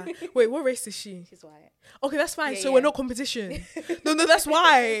talk to her. Wait, what race is she? She's white. Okay, that's fine. So we're not competition. No, that's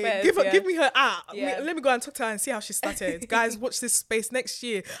why. Give me her at. Yeah. Let me go and talk to her and see how she started. Guys, watch this space. Next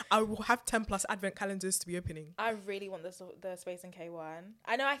year I will have 10 plus advent calendars to be opening. I really want the Space NK one.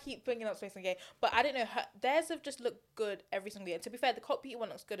 I know I keep bringing up Space NK, but I don't know. Theirs have just looked good every single year. To be fair, the Cult Beauty one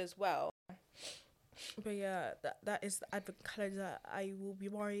looks good as well. But yeah, that is the advent calendar I will be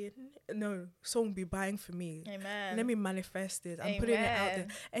buying. No, someone will be buying for me. Amen. Let me manifest it. I'm putting it out there.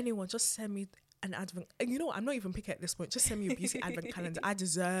 Anyone, just send me an advent. You know what? I'm not even picky at this point. Just send me a beauty advent calendar. I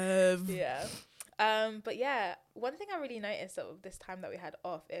deserve. Yeah. But yeah, one thing I really noticed of this time that we had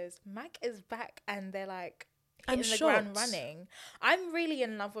off is MAC is back and they're like hitting the ground running. I'm really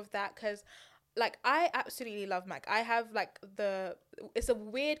in love with that because, like, I absolutely love MAC. I have like it's a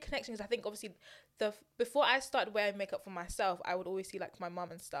weird connection because I think obviously before I started wearing makeup for myself, I would always see like my mum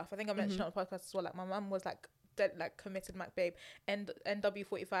and stuff. I think I mentioned on the podcast as well. Like, my mum was like dead, like committed MAC babe. And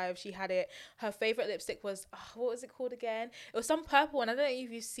NW45, she had it. Her favorite lipstick was what was it called again? It was some purple one. I don't know if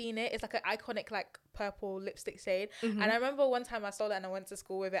you've seen it. It's like an iconic like purple lipstick shade. And I remember one time I saw that and I went to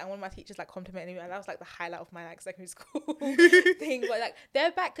school with it, and one of my teachers like complimented me, and that was like the highlight of my like secondary school thing. But like, they're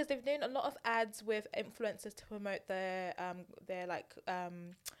back because they've done a lot of ads with influencers to promote their like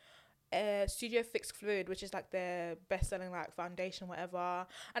Studio Fix Fluid, which is like their best-selling like foundation, whatever.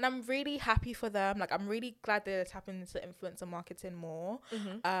 And I'm really happy for them. Like, I'm really glad they're tapping into influencer marketing more.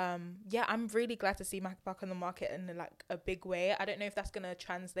 Yeah, I'm really glad to see MAC back on the market in like a big way. I don't know if that's gonna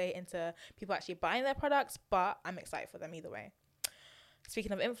translate into people actually buying their products, but I'm excited for them either way.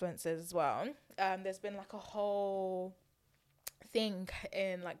 Speaking of influencers as well, there's been like a whole thing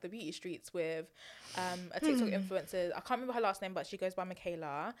in like the beauty streets with a TikTok influencer. I can't remember her last name, but she goes by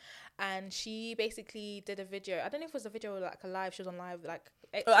Michaela, and she basically did a video. I don't know if it was a video or like a live. She was on live, like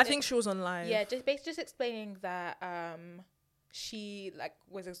I think she was on live. Yeah, just explaining that she like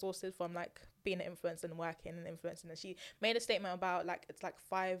was exhausted from like being an influencer and working and influencing, and she made a statement about like, it's like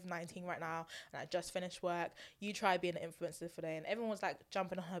 5:19 right now and I just finished work, you try being an influencer for today. And everyone was like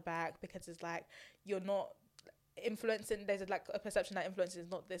jumping on her back because it's like, you're not influencing, there's like a perception that influencing is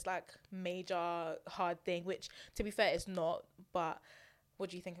not this like major hard thing, which to be fair it's not. But what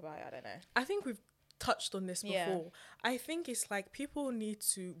do you think about it? I don't know. I think we've touched on this before. Yeah. I think it's like people need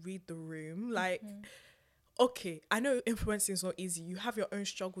to read the room. Like, okay, I know influencing is not easy. You have your own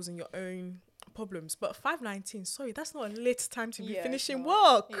struggles and your own problems, but 5:19, sorry, that's not a late time to be finishing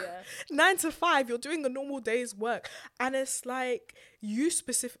work. 9 to 5, you're doing a normal day's work, and it's like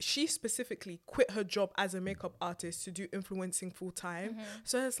she specifically quit her job as a makeup artist to do influencing full time.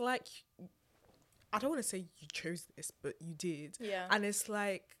 So it's like, I don't want to say you chose this, but you did. And it's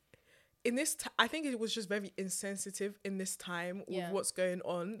like, in this I think it was just very insensitive in this time with what's going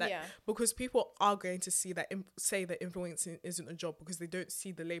on, because people are going to see that say that influencing isn't a job because they don't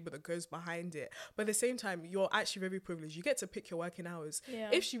see the labor that goes behind it. But at the same time, you're actually very privileged. You get to pick your working hours.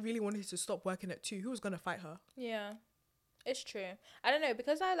 If she really wanted to stop working at 2, who was going to fight her? It's true. I don't know,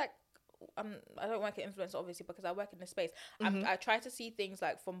 because I don't work at influencer obviously because I work in the space. I try to see things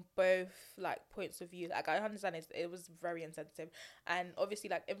like from both like points of view. Like I understand it was very insensitive, and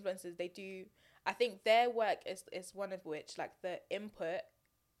obviously like influencers, they do, I think their work is one of which like the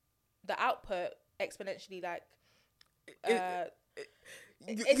output exponentially like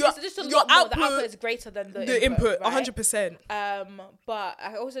it's just a lot more. The output is greater than the input, right? 100%. But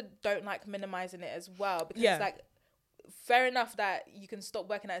I also don't like minimizing it as well, because like, fair enough that you can stop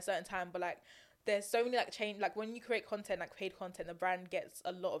working at a certain time, but like there's so many like change, like when you create content, like paid content, the brand gets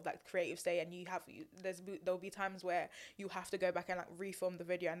a lot of like creative say, and there'll be times where you have to go back and like refilm the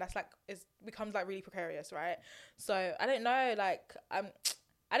video, and that's like it becomes like really precarious, right? So I don't know, like I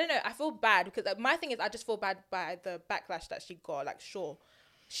don't know, I feel bad because like, my thing is I just feel bad by the backlash that she got. Like, sure,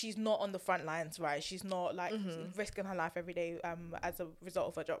 she's not on the front lines, right? She's not like risking her life every day as a result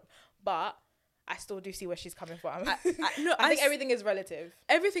of her job, but I still do see where she's coming from. I think everything is relative.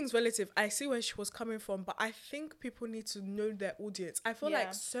 Everything's relative. I see where she was coming from, but I think people need to know their audience. I feel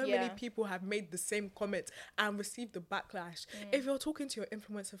like so many people have made the same comment and received the backlash. If you're talking to your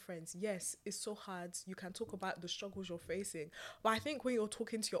influencer friends, yes, it's so hard. You can talk about the struggles you're facing. But I think when you're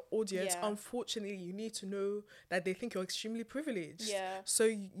talking to your audience, unfortunately, you need to know that they think you're extremely privileged. So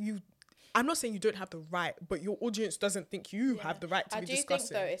I'm not saying you don't have the right, but your audience doesn't think you have the right to be discussing. I do think,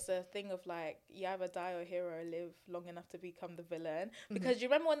 though, it's a thing of like, you either die or hero, live long enough to become the villain. Because you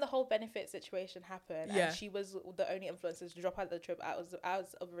remember when the whole benefit situation happened, and she was the only influencer to drop out of the trip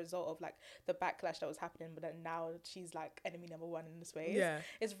as a result of like the backlash that was happening, but then now she's like enemy number 1 in the space.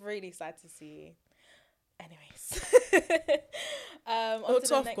 It's really sad to see. Anyways.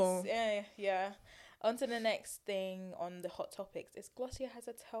 On to the next thing on the hot topics is Glossier has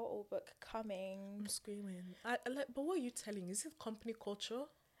a tell-all book coming. I'm screaming. But what are you telling? Is it company culture?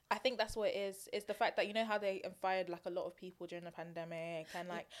 I think that's what it is. It's the fact that, you know how they fired like a lot of people during the pandemic, and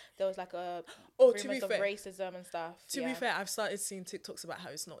like there was like rumors of racism and stuff. To be fair, I've started seeing TikToks about how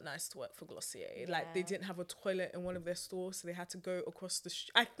it's not nice to work for Glossier. Like they didn't have a toilet in one of their stores, so they had to go across the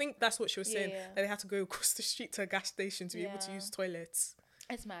street. I think that's what she was saying. That they had to go across the street to a gas station to be able to use toilets.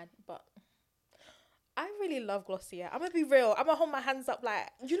 It's mad, but I really love Glossier. I'm gonna be real. I'm gonna hold my hands up like,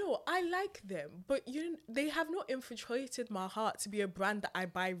 you know, I like them, but they have not infiltrated my heart to be a brand that I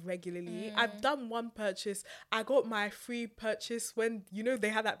buy regularly. I've done one purchase. I got my free purchase when, you know, they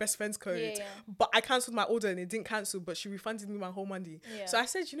had that best friends code, but I cancelled my order and it didn't cancel, but she refunded me my whole money. So I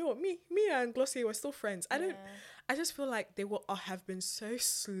said, you know what, me and Glossier were still friends. I just feel like they have been so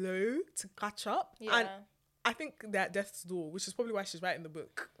slow to catch up, and I think they're at death's door, which is probably why she's writing the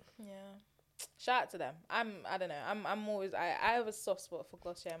book. Shout out to them. I don't know. I'm always I have a soft spot for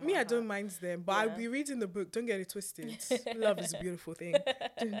Glossier. I don't mind them, but I'll be reading the book. Don't get it twisted. Love is a beautiful thing.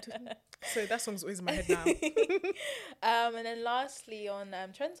 So that song's always in my head now. And then lastly on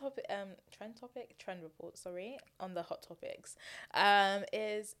trend report, on the hot topics,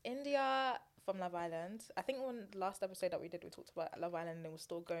 is India from Love Island. I think on the last episode that we did, we talked about Love Island and it was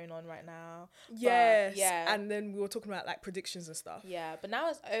still going on right now. Yes. And then we were talking about like predictions and stuff. But now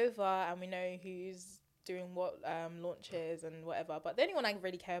it's over and we know who's doing what launches and whatever. But the only one I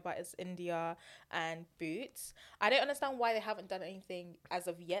really care about is India and Boots. I don't understand why they haven't done anything as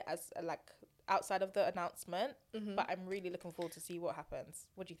of yet, as like outside of the announcement. But I'm really looking forward to see what happens.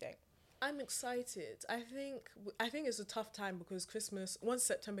 What do you think? I'm excited. I think it's a tough time because Christmas, once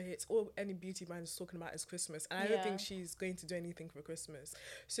September hits, all any beauty brand is talking about is Christmas. And I don't think she's going to do anything for Christmas.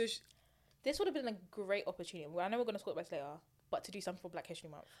 So this would have been a great opportunity. Well, I know we're going to talk about this later, but to do something for Black History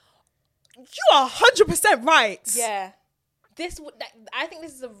Month. You are 100% right. Yeah. I think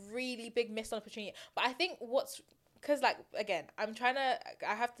this is a really big missed opportunity. But I think because like, again, I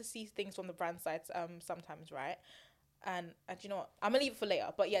have to see things from the brand side sometimes, right? And do you know what? I'm gonna leave it for later.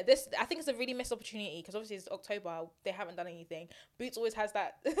 But yeah, I think it's a really missed opportunity because obviously it's October. They haven't done anything. Boots always has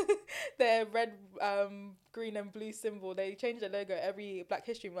that their red, green and blue symbol. They change their logo every Black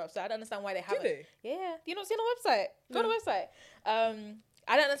History Month. So I don't understand why they haven't. Do they? Yeah. Do you not see on the website? Go on the website.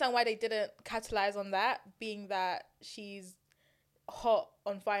 I don't understand why they didn't capitalize on that, being that she's hot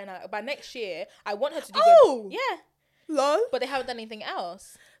on fire now. By next year, I want her to do good. Yeah. Lol. But they haven't done anything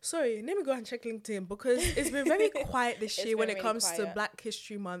else. Sorry, let me go and check LinkedIn because it's been very quiet this year when it comes to Black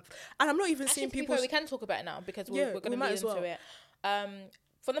History Month. And I'm not even seeing people... We can talk about it now because we're going to be into it.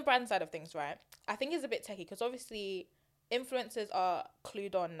 From the brand side of things, right? I think it's a bit techie because obviously influencers are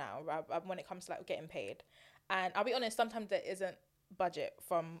clued on now, right, when it comes to like getting paid. And I'll be honest, sometimes there isn't budget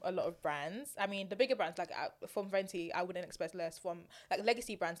from a lot of brands. I mean, the bigger brands like from Venti, I wouldn't expect less. From like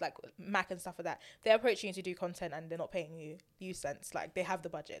legacy brands like Mac and stuff like that, they're approaching you to do content and they're not paying you cents. Like they have the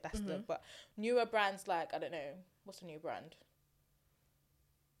budget. That's but newer brands like, I don't know, what's the new brand?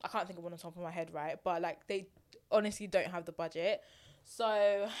 I can't think of one on top of my head, right? But like they honestly don't have the budget.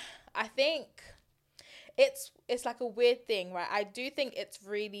 So I think it's like a weird thing, right? I do think it's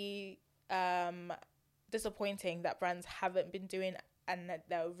really disappointing that brands haven't been doing and that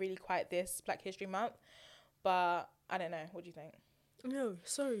they're really quiet this Black History Month. But I don't know. What do you think? No,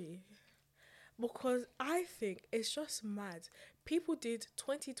 sorry. Because I think it's just mad. People did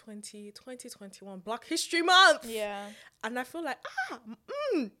 2020, 2021 Black History Month. Yeah. And I feel like,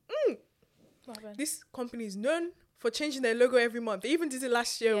 this company is known for changing their logo every month. They even did it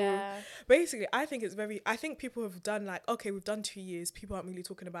last year. Yeah. Basically, I think people have done like, okay, we've done 2 years. People aren't really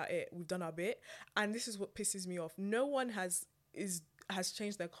talking about it. We've done our bit. And this is what pisses me off. No one has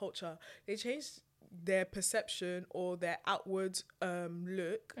changed their culture. They changed their perception or their outward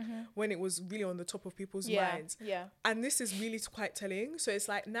look when it was really on the top of people's minds. Yeah. And this is really quite telling. So it's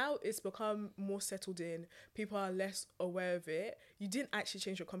like now it's become more settled in. People are less aware of it. You didn't actually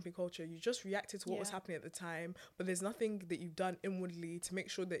change your company culture. You just reacted to what was happening at the time. But there's nothing that you've done inwardly to make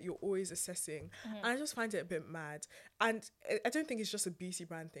sure that you're always assessing. And I just find it a bit mad. And I don't think it's just a beauty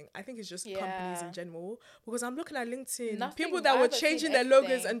brand thing. I think it's just companies in general. Because I'm looking at LinkedIn. People that were changing their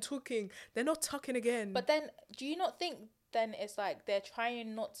logos and talking, they're not talking again. But then, do you not think then it's like they're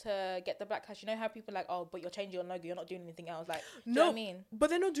trying not to get the backlash? You know how people are like, oh, but you're changing your logo, you're not doing anything else. Like, do you know what I mean?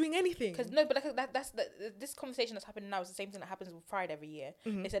 But they're not doing anything. Because no, but that's this conversation that's happening now is the same thing that happens with Pride every year.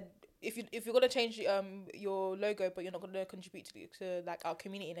 They said if you're gonna change your logo, but you're not gonna contribute to like our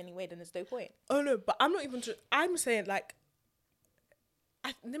community in any way, then there's no point. Oh no, but I'm not even. I'm saying like.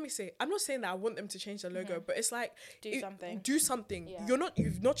 Let me say, I'm not saying that I want them to change their logo, but it's like do something. Yeah.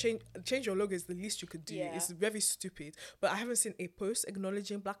 You've not change your logo is the least you could do. Yeah. It's very stupid. But I haven't seen a post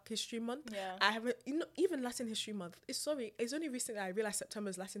acknowledging Black History Month. Yeah. I haven't, even Latin History Month. It's only recently I realized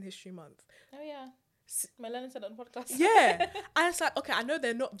September is Latin History Month. Oh yeah. Melanie said on the podcast. Yeah. And it's like, okay, I know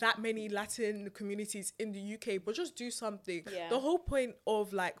there are not that many Latin communities in the UK, but just do something. Yeah. The whole point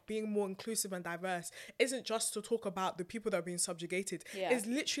of like being more inclusive and diverse isn't just to talk about the people that are being subjugated. Yeah. It's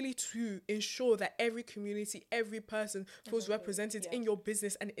literally to ensure that every community, every person feels represented in your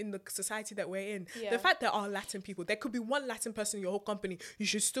business and in the society that we're in. Yeah. The fact there are Latin people, there could be one Latin person in your whole company, you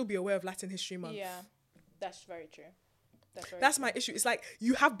should still be aware of Latin History Month. Yeah, that's very true. That's my issue. It's like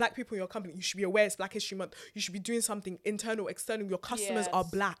you have Black people in your company. You should be aware it's Black History Month. You should be doing something internal, external. Your customers are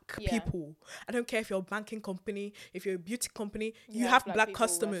Black people. I don't care if you're a banking company, if you're a beauty company. You have Black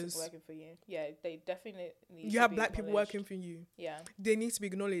customers working for you. Yeah, they definitely. You have Black people working for you. Yeah, they need to be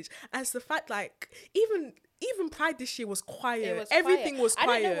acknowledged. And it's the fact, like even Pride this year was quiet. Everything was quiet.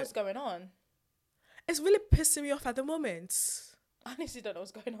 I don't know what's going on. It's really pissing me off at the moment. I honestly don't know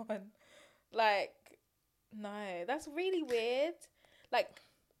what's going on. Like. No, that's really weird. Like,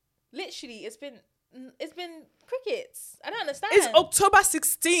 literally, it's been crickets. I don't understand. It's October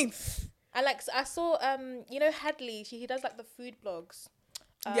 16th. And like, I saw Hadley. He does like the food blogs.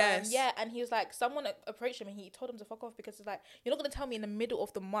 Yes. Yeah, and he was like, someone approached him and he told him to fuck off because it's like, you're not gonna tell me in the middle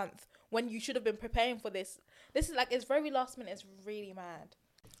of the month when you should have been preparing for this. This is like, it's very last minute. It's really mad.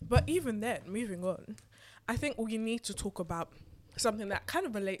 But even then, moving on, I think we need to talk about something that kind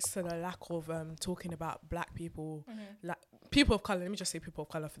of relates to the lack of talking about Black people, like people of colour. Let me just say people of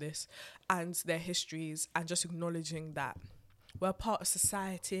colour for this, and their histories, and just acknowledging that we're part of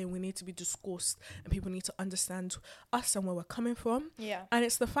society and we need to be discussed, and people need to understand us and where we're coming from. Yeah, and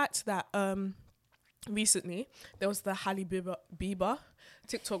it's the fact that recently there was the Hailey Bieber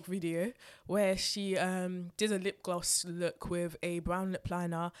TikTok video where she did a lip gloss look with a brown lip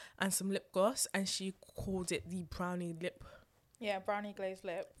liner and some lip gloss, and she called it the brownie lip Yeah, brownie glazed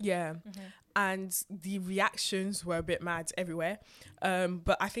lip. Yeah. And the reactions were a bit mad everywhere.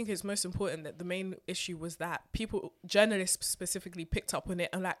 But I think it's most important that the main issue was that journalists specifically picked up on it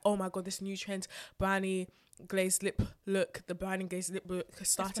and like, oh my God, this new trend, brownie glazed lip look, the brownie glazed lip look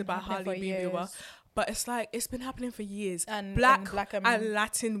started by Harley Bieber. But it's like, it's been happening for years. And Black and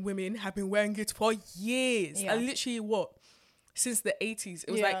Latin women have been wearing it for years. Yeah. And literally since the 80s.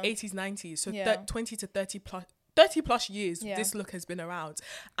 It was like 80s, 90s. So 20 to 30 plus years this look has been around,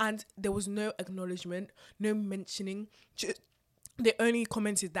 and there was no acknowledgement, no mentioning. They only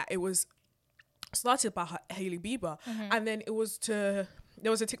commented that it was started by Hailey Bieber, and then there was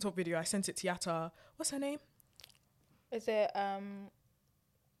a TikTok video. I sent it to Yatta. What's her name? Is it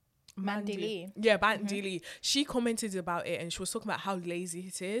Mandy Lee? Yeah, Mandy Lee. She commented about it and she was talking about how lazy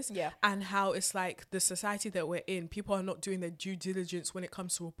it is, and how it's like the society that we're in, people are not doing their due diligence when it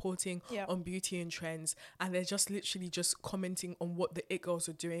comes to reporting on beauty and trends, and they're just literally just commenting on what the it girls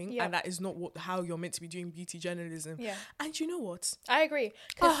are doing, and that is not how you're meant to be doing beauty journalism. And you know what? I agree.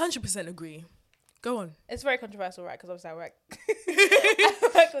 I 100% agree. Go on. It's very controversial, right? Because obviously I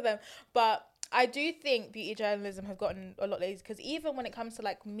work with them, but I do think beauty journalism has gotten a lot lazy, because even when it comes to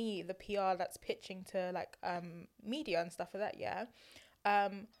like me, the PR that's pitching to like media and stuff like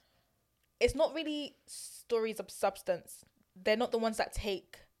that, it's not really stories of substance. They're not the ones that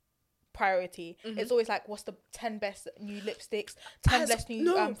take priority. It's always like, what's the 10 best new lipsticks, 10 best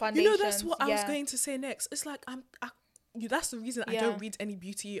new foundations. You know, that's what I was going to say next. It's like that's the reason I don't read any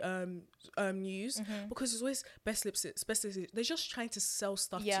beauty news, because it's always best lipsticks, best lipsticks. They're just trying to sell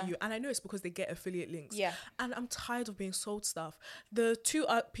stuff to you, and I know it's because they get affiliate links. And I'm tired of being sold stuff. The two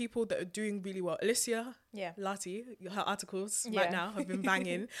people that are doing really well, Alicia Lati, her articles right now have been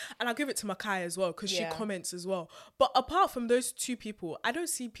banging, and I'll give it to Makai as well, because she comments as well. But apart from those two people, I don't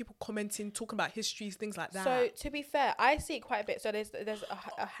see people commenting, talking about histories, things like that. So to be fair, I see it quite a bit. So there's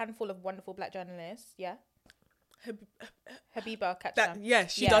a handful of wonderful black journalists. Habiba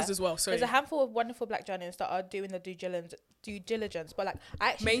she does as well. Sorry, there's a handful of wonderful black journalists that are doing the due diligence, but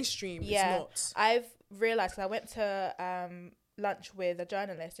like mainstream is not. I've realized, because I went to lunch with a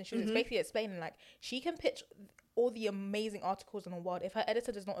journalist, and she was basically explaining like she can pitch all the amazing articles in the world. If her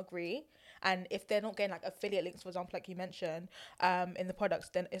editor does not agree, and if they're not getting like affiliate links, for example, like you mentioned, in the products,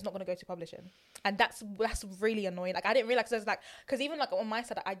 then it's not going to go to publishing. And that's really annoying. Like I didn't realize, there's like, because even like on my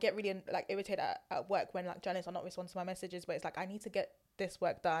side, I get really like irritated at work when like journalists are not responding to my messages, but it's like, I need to get this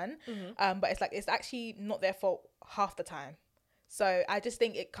work done. But it's like, it's actually not their fault half the time. So I just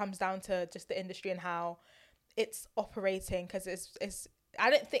think it comes down to just the industry and how it's operating, because it's I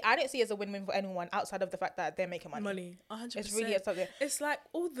don't see it as a win-win for anyone outside of the fact that they're making money. 100%. It's really something. It's like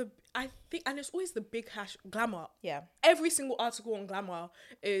I think, and it's always the big glamour. Yeah. Every single article on glamour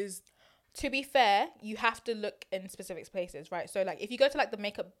is. To be fair, you have to look in specific places, right? So like if you go to like the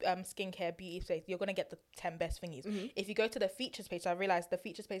makeup, skincare, beauty space, you're gonna get the 10 best thingies. If you go to the features page, so I realized the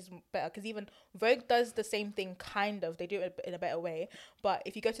features page is better, because even Vogue does the same thing, kind of. They do it in a better way. But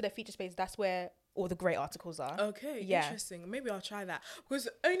if you go to the features page, that's where all the great articles are. Okay, interesting. Maybe I'll try that, because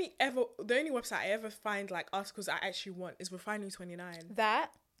the only website I ever find like articles I actually want is Refinery29.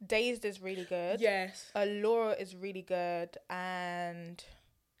 That Dazed is really good. Yes. Allura is really good, and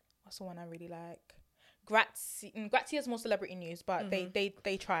what's the one I really like? Grazia is more celebrity news, but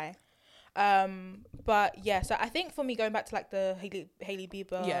they try. But yeah, so I think for me, going back to like the Hailey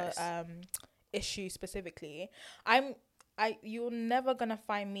Bieber issue specifically, you're never gonna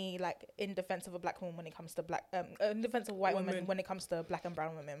find me like in defense of a black woman when it comes to in defense of white women when it comes to black and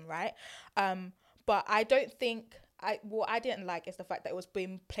brown women, right? But I don't think what I didn't like is the fact that it was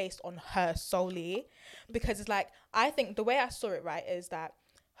being placed on her solely, because it's like, I think the way I saw it, right, is that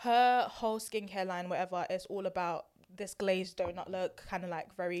her whole skincare line, whatever, is all about this glazed donut look, kind of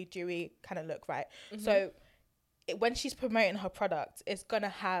like very dewy kind of look, right? So when she's promoting her product, it's gonna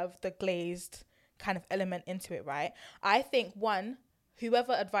have the glazed kind of element into it, right? I think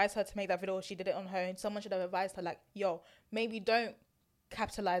whoever advised her to make that video, she did it on her own. Someone should have advised her like, yo, maybe don't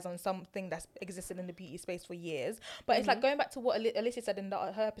capitalize on something that's existed in the beauty space for years. But it's like going back to what Alicia said in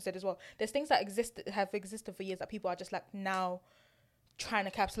her episode as well. There's things that have existed for years that people are just like now trying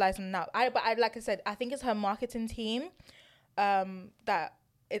to capitalize on now. But like I said, I think it's her marketing team that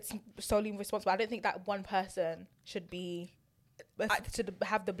it's solely responsible. I don't think that one person should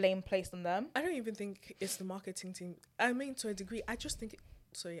have the blame placed on them. I don't even think it's the marketing team. I mean, to a degree, I just think.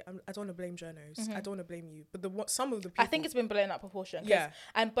 I don't want to blame journos. I don't want to blame you, but some of the people. I think it's been blown out of proportion.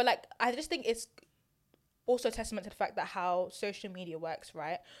 But like, I just think it's also a testament to the fact that how social media works,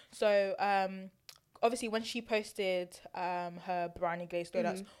 right? So obviously when she posted her brownie glazed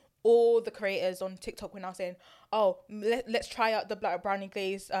donuts, all the creators on TikTok were now saying, "Oh, let's try out the black brownie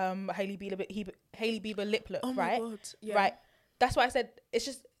glaze Hailey Bieber lip look." Oh right? my God. Yeah. Right. That's why I said it's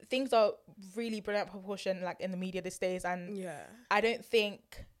just things are really brilliant proportion like in the media these days, and Yeah. I don't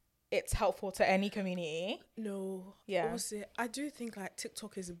think it's helpful to any community. No. Yeah. Also, I do think like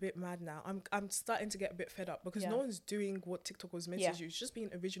TikTok is a bit mad now. I'm starting to get a bit fed up because no one's doing what TikTok was meant to do. It's just being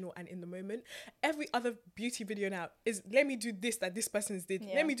original and in the moment. Every other beauty video now is let me do this that this person's did.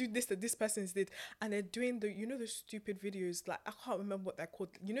 Let me do this that this person's did. And they're doing those stupid videos, like I can't remember what they're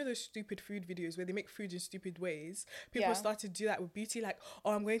called. You know those stupid food videos where they make food in stupid ways? People started to do that with beauty, like,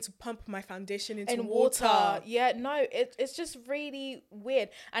 oh, I'm going to pump my foundation into water. Yeah, no, it's just really weird.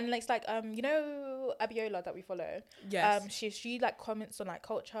 And like, it's like you know Abiola that we follow. Yes. She like comments on like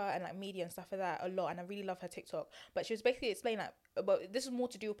culture and like media and stuff like that a lot, and I really love her TikTok. But she was basically explaining that, but this is more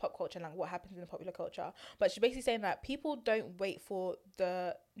to do with pop culture and like what happens in the popular culture. But she's basically saying that people don't wait for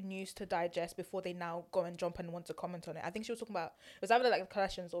the news to digest before they now go and jump and want to comment on it. I think she was talking about, it was either like the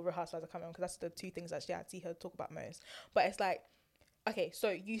Kardashians or Real Housewives, I can't remember, because that's the two things actually I see her talk about most. But it's like, okay, so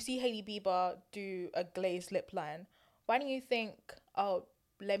you see Hailey Bieber do a glazed lip line. Why don't you think, oh,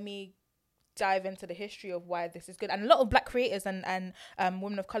 let me dive into the history of why this is good? And a lot of black creators and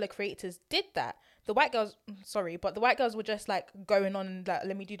women of color creators did that. The white girls, but the white girls were just like going on like,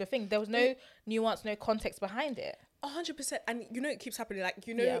 let me do the thing. There was no nuance, no context behind it. 100%. And you know it keeps happening, like,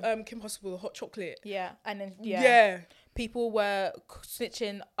 you know, Kim Possible, the hot chocolate. Yeah. And then people were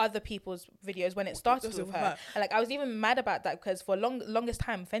snitching other people's videos when it started with her. And like I was even mad about that because for longest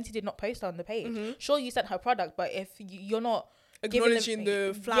time Fenty did not post on the page. Sure, you sent her product, but if you're not acknowledging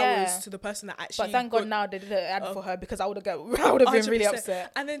the flowers to the person that actually. But thank God now they did an ad for her, because I would have been really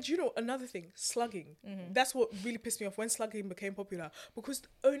upset. And then, do you know another thing? Slugging. That's what really pissed me off when slugging became popular, because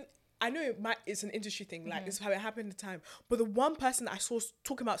I know it's an industry thing, like this is how it happened at the time. But the one person I saw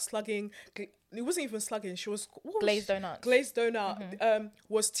talking about slugging, it wasn't even slugging. She was glazed donut. Glazed donut.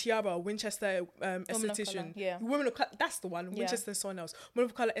 Was Tiara, Winchester esthetician. Women of color. That's the one. Winchester, someone else.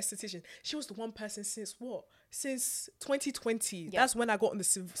 Women of color esthetician. She was the one person since what? Since 2020. That's when I got on the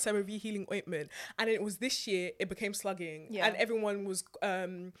CeraVe healing ointment, and it was this year it became slugging, and everyone was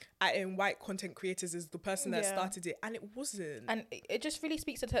white content creators is the person that started it, and it wasn't. And it just really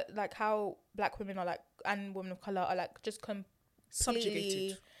speaks to like how black women are like, and women of color are like just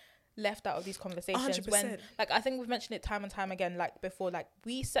completely left out of these conversations. 100%. When like I think we've mentioned it time and time again, like before, like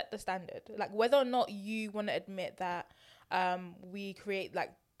we set the standard, like whether or not you want to admit that we create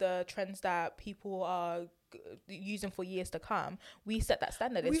like the trends that people are using for years to come, we set that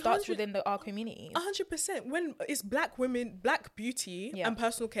standard. It starts within our communities. 100%. When it's black women, black beauty and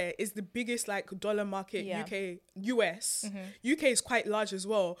personal care is the biggest like dollar market. US UK is quite large as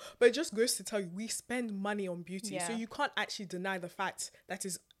well, but it just goes to tell you we spend money on beauty, so you can't actually deny the fact that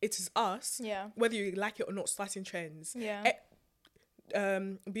it is us, whether you like it or not, starting trends.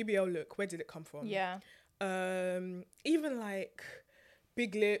 BBL look, where did it come from? Even like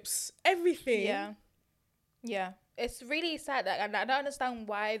big lips, everything. Yeah, it's really sad, and I don't understand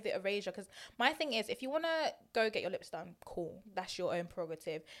why the erasure. Because my thing is, if you want to go get your lips done, cool, that's your own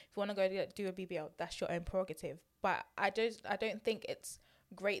prerogative. If you want to go do a BBL, that's your own prerogative. But I don't think it's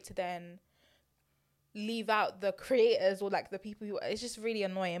great to then leave out the creators or like the people who. It's just really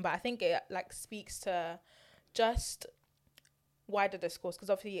annoying. But I think it like speaks to just wider discourse, because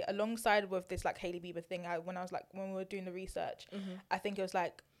obviously alongside with this like Hailey Bieber thing, when we were doing the research, I think it was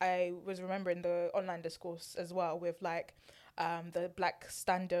like I was remembering the online discourse as well with like the black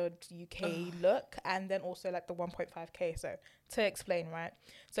standard UK look, and then also like the 1.5k. So to explain, right,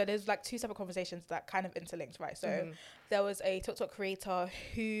 so there's like two separate conversations that kind of interlinked, right? So there was a TikTok creator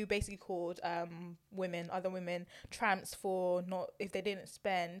who basically called other women tramps for not, if they didn't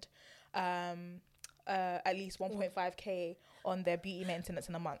spend at least 1.5k on their beauty maintenance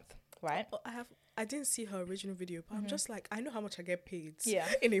in a month, right? I didn't see her original video, but I'm just like, I know how much I get paid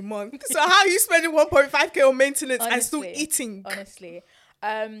in a month. So how are you spending 1.5k on maintenance and still eating? Honestly.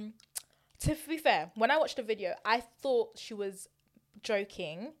 To be fair, when I watched the video, I thought she was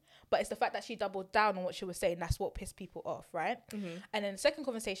joking, but it's the fact that she doubled down on what she was saying that's what pissed people off, right? And then the second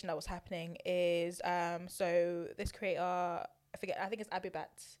conversation that was happening is so this creator, I think it's Abby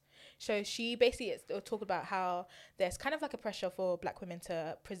Batts. So she basically talked about how there's kind of like a pressure for black women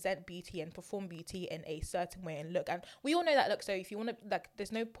to present beauty and perform beauty in a certain way and look. And we all know that look. So if you want to, like,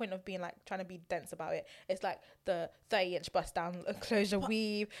 there's no point of being like trying to be dense about it. It's like the 30-inch bust down closure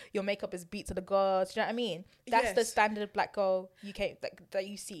weave. Your makeup is beat to the gods. Do you know what I mean? That's the standard black girl UK that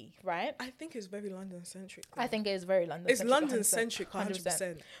you see, right? I think it's very London centric. I think it is very London. It's London centric,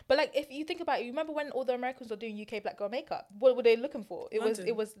 100%. But like, if you think about it, you remember when all the Americans were doing UK black girl makeup? What were they looking for?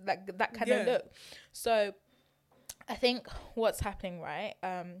 It was like that kind of look. So I think what's happening, right?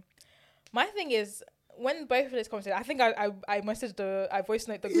 My thing is, when both of these conversations, I think I messaged I voice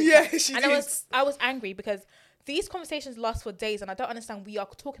note the group. Yeah, she and did. I was angry because these conversations last for days, and I don't understand. We are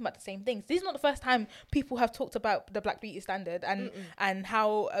talking about the same things. This is not the first time people have talked about the black beauty standard and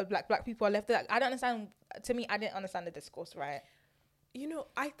how black people are left. Like, I don't understand. To me, I didn't understand the discourse, right? You know,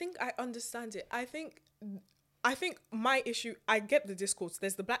 I think I understand it. I think my issue, I get the discourse.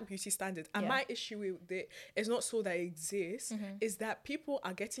 There's the black beauty standard, and my issue with it is not so that it exists. Is that people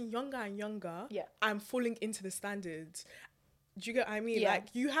are getting younger and younger and falling into the standards. Do you get what I mean? Like,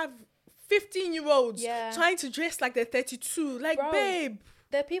 you have 15-year-olds trying to dress like they're 32. Like, bro, babe.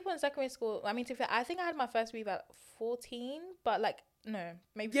 There are people in secondary school. I mean, to be fair, I think I had my first weave at 14, but like, no,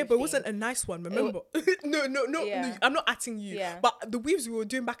 maybe 15. But it wasn't a nice one, remember? No, I'm not atting you. Yeah. But the weaves we were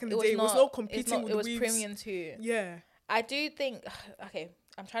doing back in the day was not competing with the weaves. It was premium too. Yeah. I do think, okay,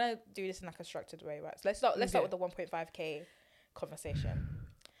 I'm trying to do this in like a structured way, right? So let's start with the 1.5k conversation.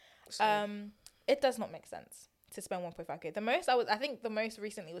 It does not make sense to spend 1.5k. I think the most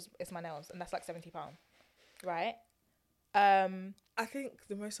recently is my nails, and that's like £70, right? I think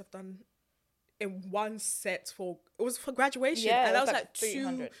the most I've done in one set it was for graduation, and that was like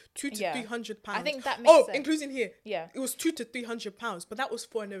 £200 to £300. I think that makes sense. Including here, it was £200 to £300, but that was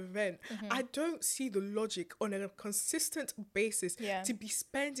for an event. I don't see the logic on a consistent basis to be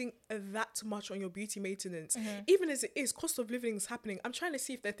spending that much on your beauty maintenance, even as it is cost of living is happening. I'm trying to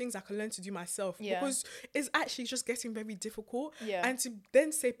see if there are things I can learn to do myself, because it's actually just getting very difficult. And to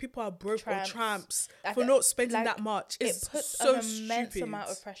then say people are broke or tramps for not spending that much, it puts so an immense amount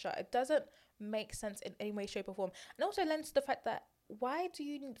of pressure. It doesn't make sense in any way, shape or form, and also lends to the fact that why do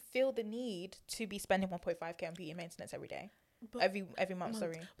you feel the need to be spending 1.5k on beauty maintenance every day, every month?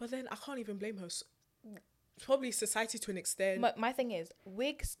 Sorry, but then I can't even blame her. Probably society to an extent. My thing is,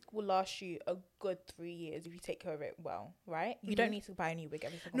 wigs will last you a good 3 years if you take care of it well, right? You don't need to buy a new wig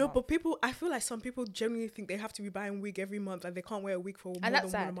every single month. But I feel like some people genuinely think they have to be buying wig every month and they can't wear a wig for more than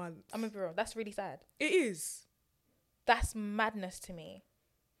 1 month. I'm gonna be real, that's really sad. It is. That's madness to me.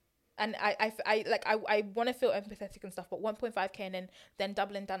 And I want to feel empathetic and stuff, but 1.5k and then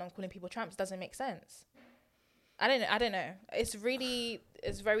doubling down on calling people tramps doesn't make sense. I don't know. It's very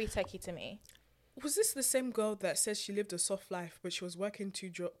techie to me. Was this the same girl that says she lived a soft life, but she was working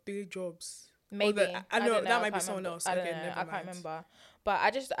 3 jobs? Maybe. I know that might be someone else. I can't remember. But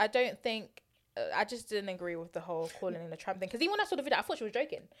I don't think. I just didn't agree with the whole calling in a tramp thing, because even when I saw the video, I thought she was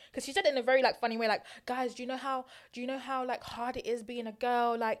joking, because she said it in a very like funny way, like, guys, do you know how like hard it is being a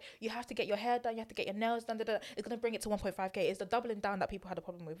girl? Like, you have to get your hair done, you have to get your nails done. It's gonna bring it to 1.5k. It's the doubling down that people had a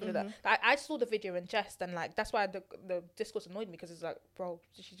problem with. I saw the video in jest, and like that's why the discourse annoyed me, because it's like, bro,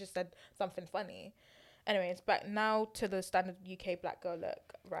 she just said something funny. Anyways, back now to the standard UK black girl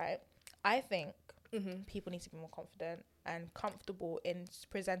look, right? I think people need to be more confident and comfortable in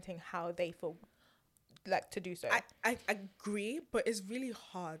presenting how they feel like to do so. I agree, but it's really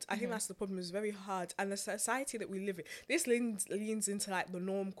hard. I think that's the problem. It's very hard, and the society that we live in, this leans into like the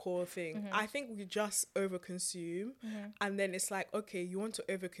norm core thing. I think we just overconsume, and then it's like, okay, you want to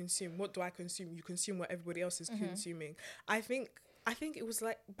overconsume. What do I consume? You consume what everybody else is consuming. I think it was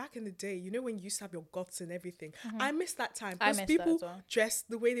like back in the day, you know, when you used to have your goths and everything. I miss that time, because people dressed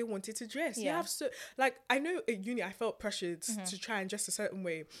the way they wanted to dress. You have like, I know at uni I felt pressured to try and dress a certain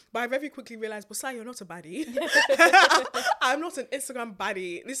way, but I very quickly realized, Bosai, you're not a baddie. I'm not an Instagram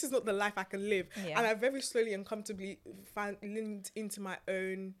baddie. This is not the life I can live. And I very slowly and comfortably leaned into my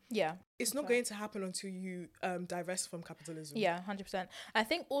own. It's not going to happen until you divest from capitalism. 100%. I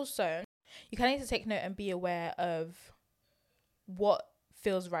think also you kind of need to take note and be aware of what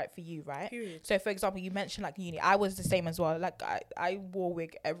feels right for you, right? Period. So for example, you mentioned like uni. I was the same as well. Like I wore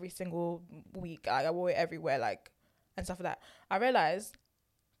wig every single week. I wore it everywhere, like, and stuff like that. I realized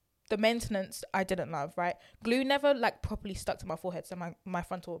the maintenance I didn't love, right? Glue never like properly stuck to my forehead, so my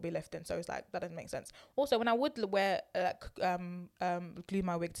frontal would be lifting. So it's like, that doesn't make sense. Also, when I would wear glue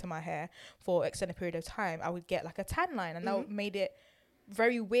my wig to my hair for extended period of time, I would get like a tan line, and that made it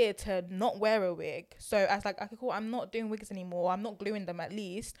very weird to not wear a wig. So I was like, okay, cool, I'm not doing wigs anymore. I'm not gluing them, at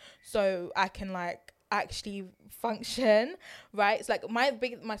least, so I can like actually function, right? It's like my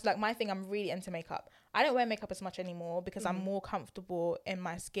thing, I'm really into makeup. I don't wear makeup as much anymore because I'm more comfortable in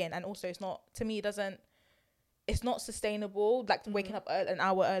my skin, and also it's not, to me, it's not sustainable, like waking up an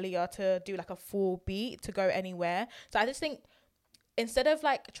hour earlier to do like a full beat to go anywhere. So I just think, instead of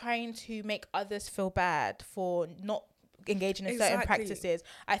like trying to make others feel bad for not engaging in certain practices,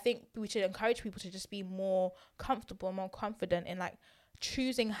 I think we should encourage people to just be more comfortable, more confident in like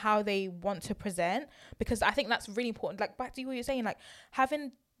choosing how they want to present, because I think that's really important. Like, back to what you're saying, like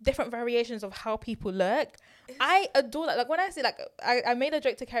having different variations of how people look. I adore that. Like, when I say, like, I made a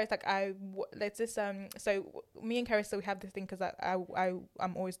joke to Karis, like, let's just so me and Karis, so we have this thing, because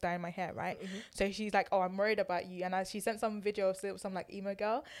I'm always dyeing my hair, right? So she's like, oh, I'm worried about you, and she sent some video of some like emo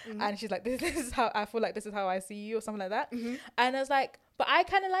girl, and she's like, this is how I feel, like this is how I see you, or something like that. And I was like, but I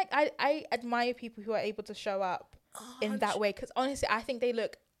kind of like, I admire people who are able to show up in that way, because honestly I think they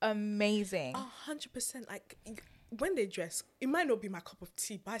look amazing. 100%. Like, when they dress, it might not be my cup of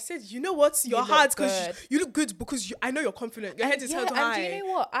tea, but I said, you know what, your heart, because you look good, because I know you're confident, your head is held high. And do you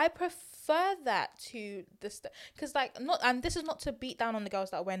know what, I prefer that to this, because like, not, and this is not to beat down on the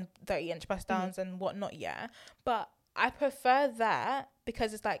girls that wear 30-inch bust downs and whatnot, but I prefer that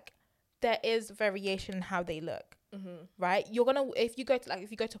because it's like there is variation in how they look, right? You're gonna, if you go to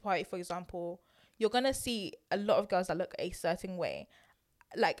a party, for example, you're gonna see a lot of girls that look a certain way,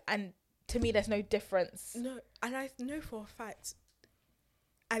 like, and to me there's no difference. No, and I know for a fact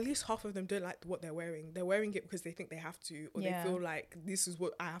at least half of them don't like what they're wearing. They're wearing it because they think they have to, or they feel like this is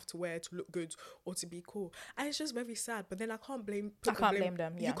what I have to wear to look good or to be cool, and it's just very sad. But then I can't blame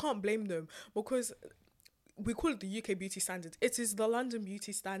them. You can't blame them, because we call it the UK beauty standard. It is the London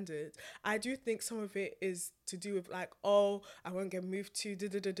beauty standard. I do think some of it is to do with like, oh, I won't get moved to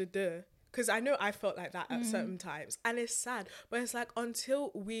because I know I felt like that at certain times, and it's sad. But it's like,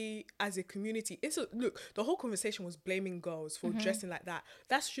 until we as a community, look, the whole conversation was blaming girls for dressing like that.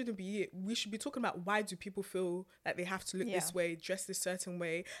 That shouldn't be it. We should be talking about, why do people feel like they have to look this way, dress this certain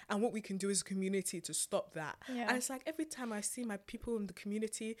way, and what we can do as a community to stop that. And it's like, every time I see my people in the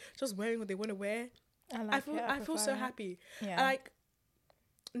community just wearing what they want to wear, I feel so happy. Like,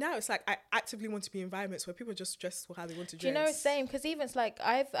 now it's like, I actively want to be in environments where people just dress for how they want to dress. Do you know, same, because even it's like,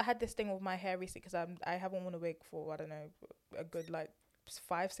 I've had this thing with my hair recently, because I haven't worn a wig for, I don't know, a good like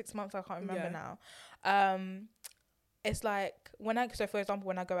 5-6 months, I can't remember now. It's like, so for example,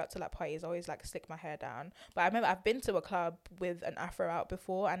 when I go out to like parties, I always like slick my hair down. But I remember I've been to a club with an afro out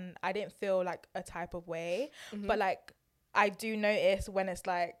before, and I didn't feel like a type of way. But like, I do notice when it's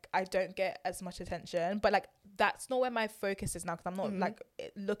like I don't get as much attention, but like that's not where my focus is now, because I'm not like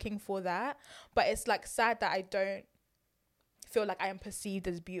looking for that. But it's like sad that I don't feel like I am perceived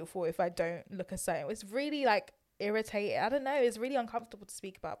as beautiful if I don't look a certain. It's really like irritating. I don't know. It's really uncomfortable to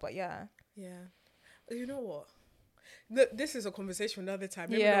speak about, but yeah. You know what? This is a conversation another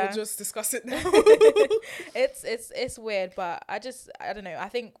time. Maybe we'll just discuss it now. It's weird, but I don't know. I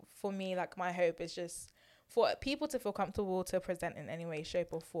think for me, like, my hope is just for people to feel comfortable to present in any way, shape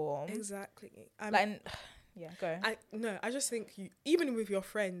or form. Exactly. Go. I just think even with your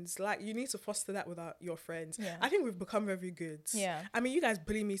friends, like, you need to foster that with your friends. I think we've become very good. I mean, you guys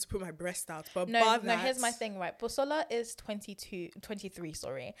bully me to put my breast out, but no, here's my thing, right? Bosola is 23,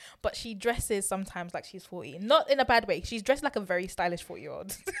 sorry, but she dresses sometimes like she's 40. Not in a bad way. She's dressed like a very stylish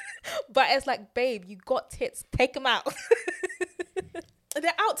 40-year-old. But it's like, babe, you got tits, take them out.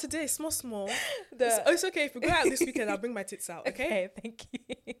 They're out today, small. It's okay. If we go out this weekend, I'll bring my tits out. Okay, thank you.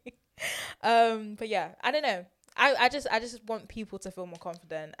 But yeah, I don't know. I just want people to feel more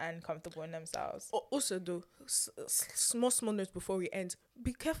confident and comfortable in themselves. Also, though, small notes before we end.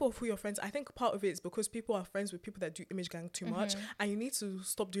 Be careful of who your friends. I think part of it is because people are friends with people that do image gang too much, and you need to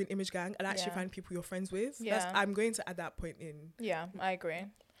stop doing image gang and actually find people you're friends with. I'm going to add that point in. Yeah, I agree.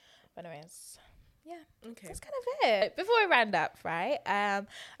 But anyways. Yeah, okay. That's kind of it. Before we round up, right? I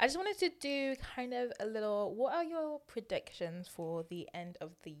just wanted to do kind of a little, what are your predictions for the end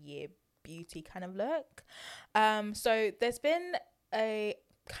of the year beauty kind of look? So there's been a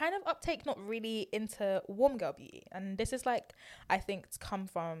kind of uptake, not really into warm girl beauty, and this is like, I think it's come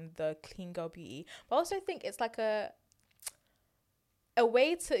from the clean girl beauty, but I also think it's like a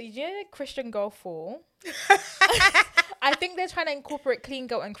way to, you know, Christian girl fall. I think they're trying to incorporate clean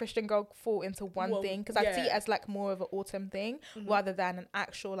girl and Christian girl fall into one thing, because I see it as like more of an autumn thing rather than an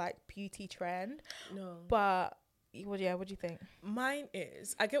actual like beauty trend. No, but what do you think? Mine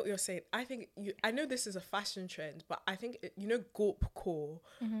is, I get what you're saying. I think I know this is a fashion trend, but I think Gorp core,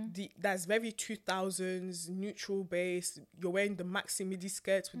 that's very 2000s neutral base. You're wearing the maxi midi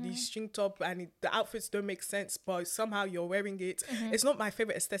skirts with these string top, and the outfits don't make sense, but somehow you're wearing it. It's not my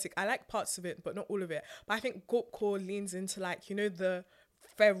favorite aesthetic. I like parts of it, but not all of it. But I think Gorp core leans into like the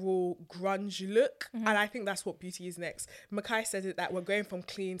feral grunge look, and I think that's what beauty is next. Makai said it, that we're going from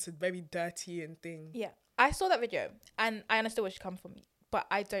clean to very dirty and thing. Yeah, I saw that video and I understood where she come from, but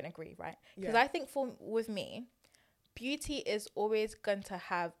I don't agree, right? Because I think with me, beauty is always going to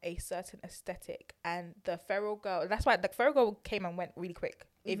have a certain aesthetic, and the feral girl, that's why the feral girl came and went really quick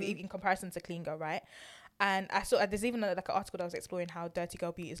if in comparison to clean girl, right? And I saw there's even like an article that was exploring how dirty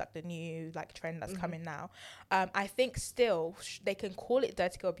girl beauty is like the new like trend that's coming now. I think still they can call it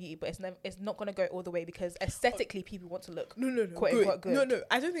dirty girl beauty, but it's not going to go all the way, because aesthetically people want to look quote unquote good. No,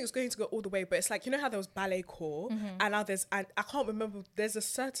 I don't think it's going to go all the way, but it's like, how there was ballet core, and now and I can't remember, there's a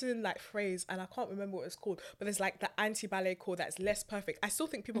certain like phrase and I can't remember what it's called, but there's like the anti-ballet core that's less perfect. I still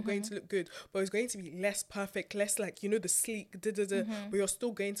think people are going to look good, but it's going to be less perfect, less like the sleek but you're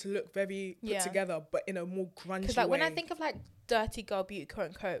still going to look very put together, but in a more grungy because like way. when I think of like dirty girl beauty quote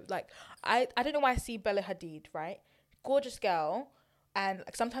unquote, like I don't know why I see Bella Hadid, right? Gorgeous girl, and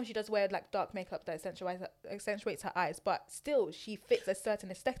like sometimes she does wear like dark makeup that accentuates her eyes, but still she fits a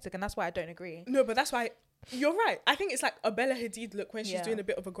certain aesthetic, and that's why I don't agree. No, but that's why you're right. I think it's like a Bella Hadid look when she's doing a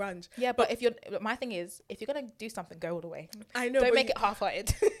bit of a grunge. Yeah, but my thing is, if you're gonna do something, go all the way. I know. Don't make it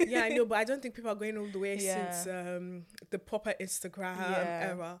half-hearted. Yeah, I know, but I don't think people are going all the way since the proper Instagram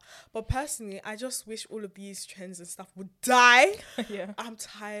era. But personally, I just wish all of these trends and stuff would die. I'm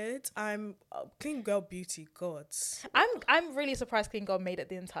tired. I'm clean girl beauty, gods. I'm really surprised clean girl made it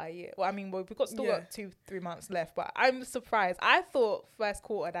the entire year. Well, I mean, we've got 2-3 months left, but I'm surprised. I thought first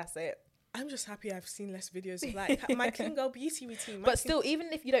quarter, that's it. I'm just happy I've seen less videos of like my clean girl beauty routine. But still, even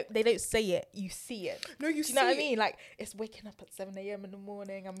if they don't say it, you see it. No, you see it. Do you know what I mean? Like, it's waking up at 7 a.m. in the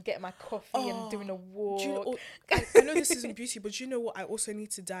morning, I'm getting my coffee and doing a walk. I know this isn't beauty, but you know what? I also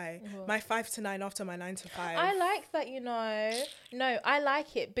need to die. My 5 to 9 after my 9 to 5. I like that, No, I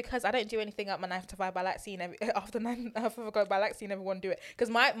like it because I don't do anything at my 9 to 5. I like seeing after 9 after I go, but I like seeing everyone do it. Because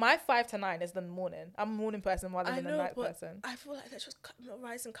my 5 to 9 is the morning. I'm a morning person rather than a night person. I feel like that's just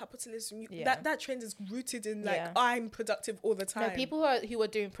rising capitalism. That trend is rooted in like I'm productive all the time. No, people who are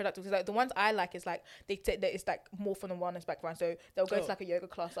doing productive, like the ones I like is like they take that it's like more from the wellness background, so they'll go to like a yoga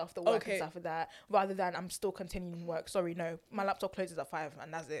class after work and stuff like that, rather than I'm still continuing work. Sorry, no, my laptop closes at 5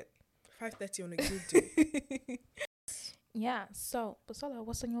 and that's it. 5:30 on a good day. Yeah, so Basola,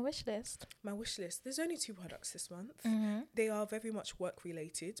 what's on your wish list? My wish list, there's only 2 products this month. They are very much work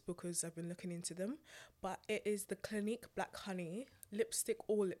related because I've been looking into them, but it is the Clinique Black Honey lipstick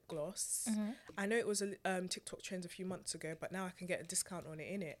or lip gloss. I know it was a TikTok trend a few months ago, but now I can get a discount on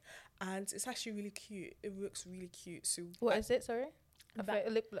it, and it's actually really cute. It looks really cute. So what is it, sorry? A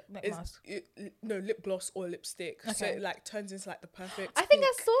lip mask. No, lip gloss or lipstick. Okay. So it like turns into like the perfect I think pink.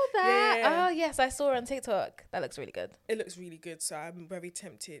 I saw that. Yeah. Oh yes, I saw it on TikTok. That looks really good. It looks really good, so I'm very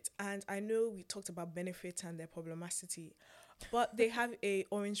tempted. And I know we talked about Benefit and their problematicity, but they have a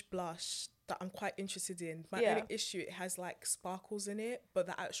orange blush that I'm quite interested in. My only issue, it has like sparkles in it, but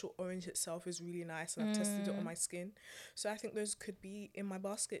the actual orange itself is really nice, and I've tested it on my skin. So I think those could be in my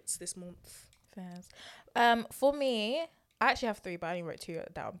baskets this month. Fairs. For me, I actually have 3, but I only wrote 2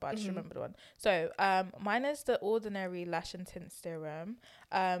 down, but I just remembered one. So mine is the Ordinary Lash and Tint Serum,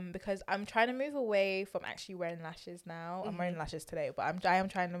 because I'm trying to move away from actually wearing lashes now. I'm wearing lashes today, but I am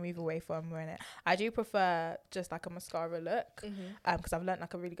trying to move away from wearing it. I do prefer just like a mascara look, because I've learned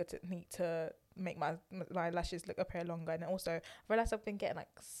like a really good technique to make my lashes look appear longer. And also I realized I've been getting like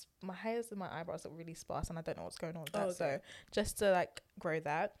my hairs and my eyebrows look really sparse, and I don't know what's going on with that. So just to like grow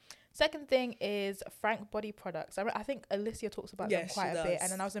that. Second thing is Frank body products. I think Alicia talks about them quite a bit,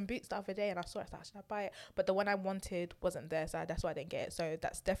 and then I was in Boots the other day and I saw it. I thought, should I buy it? But the one I wanted wasn't there, so that's why I didn't get it. So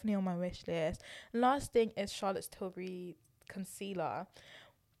that's definitely on my wish list. Last thing is Charlotte's Tilbury concealer.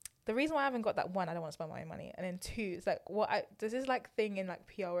 The reason why I haven't got that, one, I don't want to spend my money, and then 2, it's like there's this like thing in like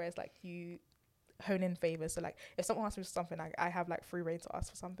PR where it's like you hone in favors. So like if someone asks me for something, I have like free reign to ask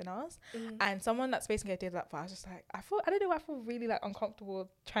for something else. And someone that's basically did that, but I was just like, I don't know, I feel really like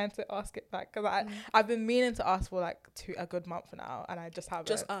uncomfortable trying to ask it back, because I've been meaning to ask for like a good month now, and I just haven't.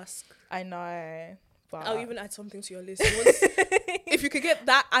 Just ask. I know, but I'll even add something to your list. If you could get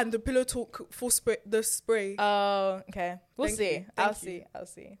that and the Pillow Talk full spray, the spray. Oh, okay. We'll see. I'll see.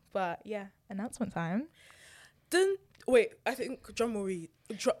 But yeah, announcement time. Then wait, I think Drumroll.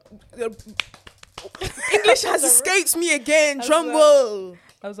 English has escaped me again. Drumroll.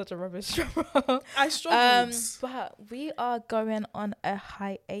 That was such a rubbish drum. I struggled. But we are going on a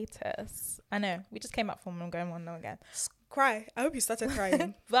hiatus. I know. We just came up from going on now again. Cry. I hope you started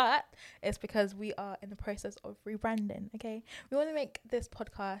crying. But it's because we are in the process of rebranding. Okay, we want to make this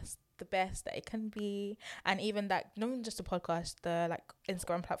podcast the best that it can be, and even that, not just a podcast, the like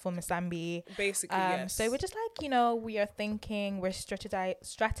Instagram platform is Sambi. Basically, yes. So we're just like, we are thinking, we're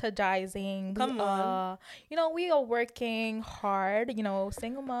strategizing. Come on. We are working hard.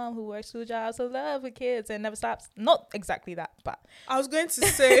 Single mom who works 2 jobs, so love with kids and never stops. Not exactly that, but I was going to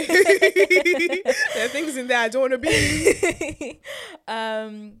say there are things in there I don't want to be.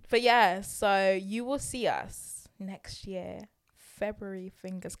 But yeah, so you will see us next year. February,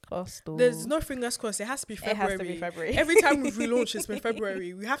 fingers crossed. There's no fingers crossed. It has to be February. It has to be February. Every time we've relaunched, it's been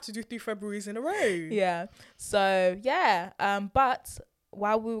February. We have to do 3 Februaries in a row. Yeah. So yeah. But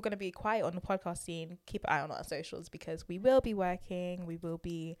while we were going to be quiet on the podcast scene, keep an eye on our socials, because we will be working. We will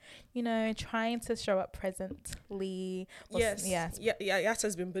be, trying to show up presently. Yes.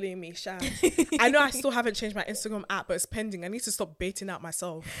 Yatta's been bullying me. I know I still haven't changed my Instagram app, but it's pending. I need to stop baiting out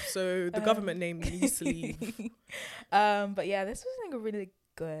myself. So the government name needs to leave. But yeah, this was like a really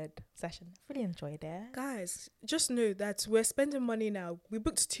good session. Really enjoyed it. Guys, just know that we're spending money now. We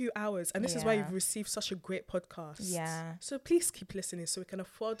booked 2 hours, and this is why you've received such a great podcast. Yeah. So please keep listening so we can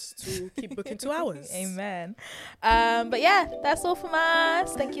afford to keep booking 2 hours. Amen. But yeah, that's all from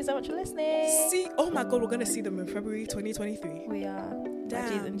us. Thank you so much for listening. Oh my God, we're gonna see them in February 2023. We are.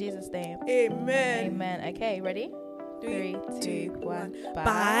 Damn. In Jesus' name. Amen. Amen. Okay, ready? 3, 2, 1.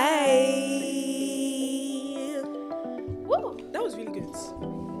 Bye. Woo! That was really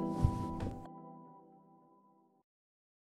good.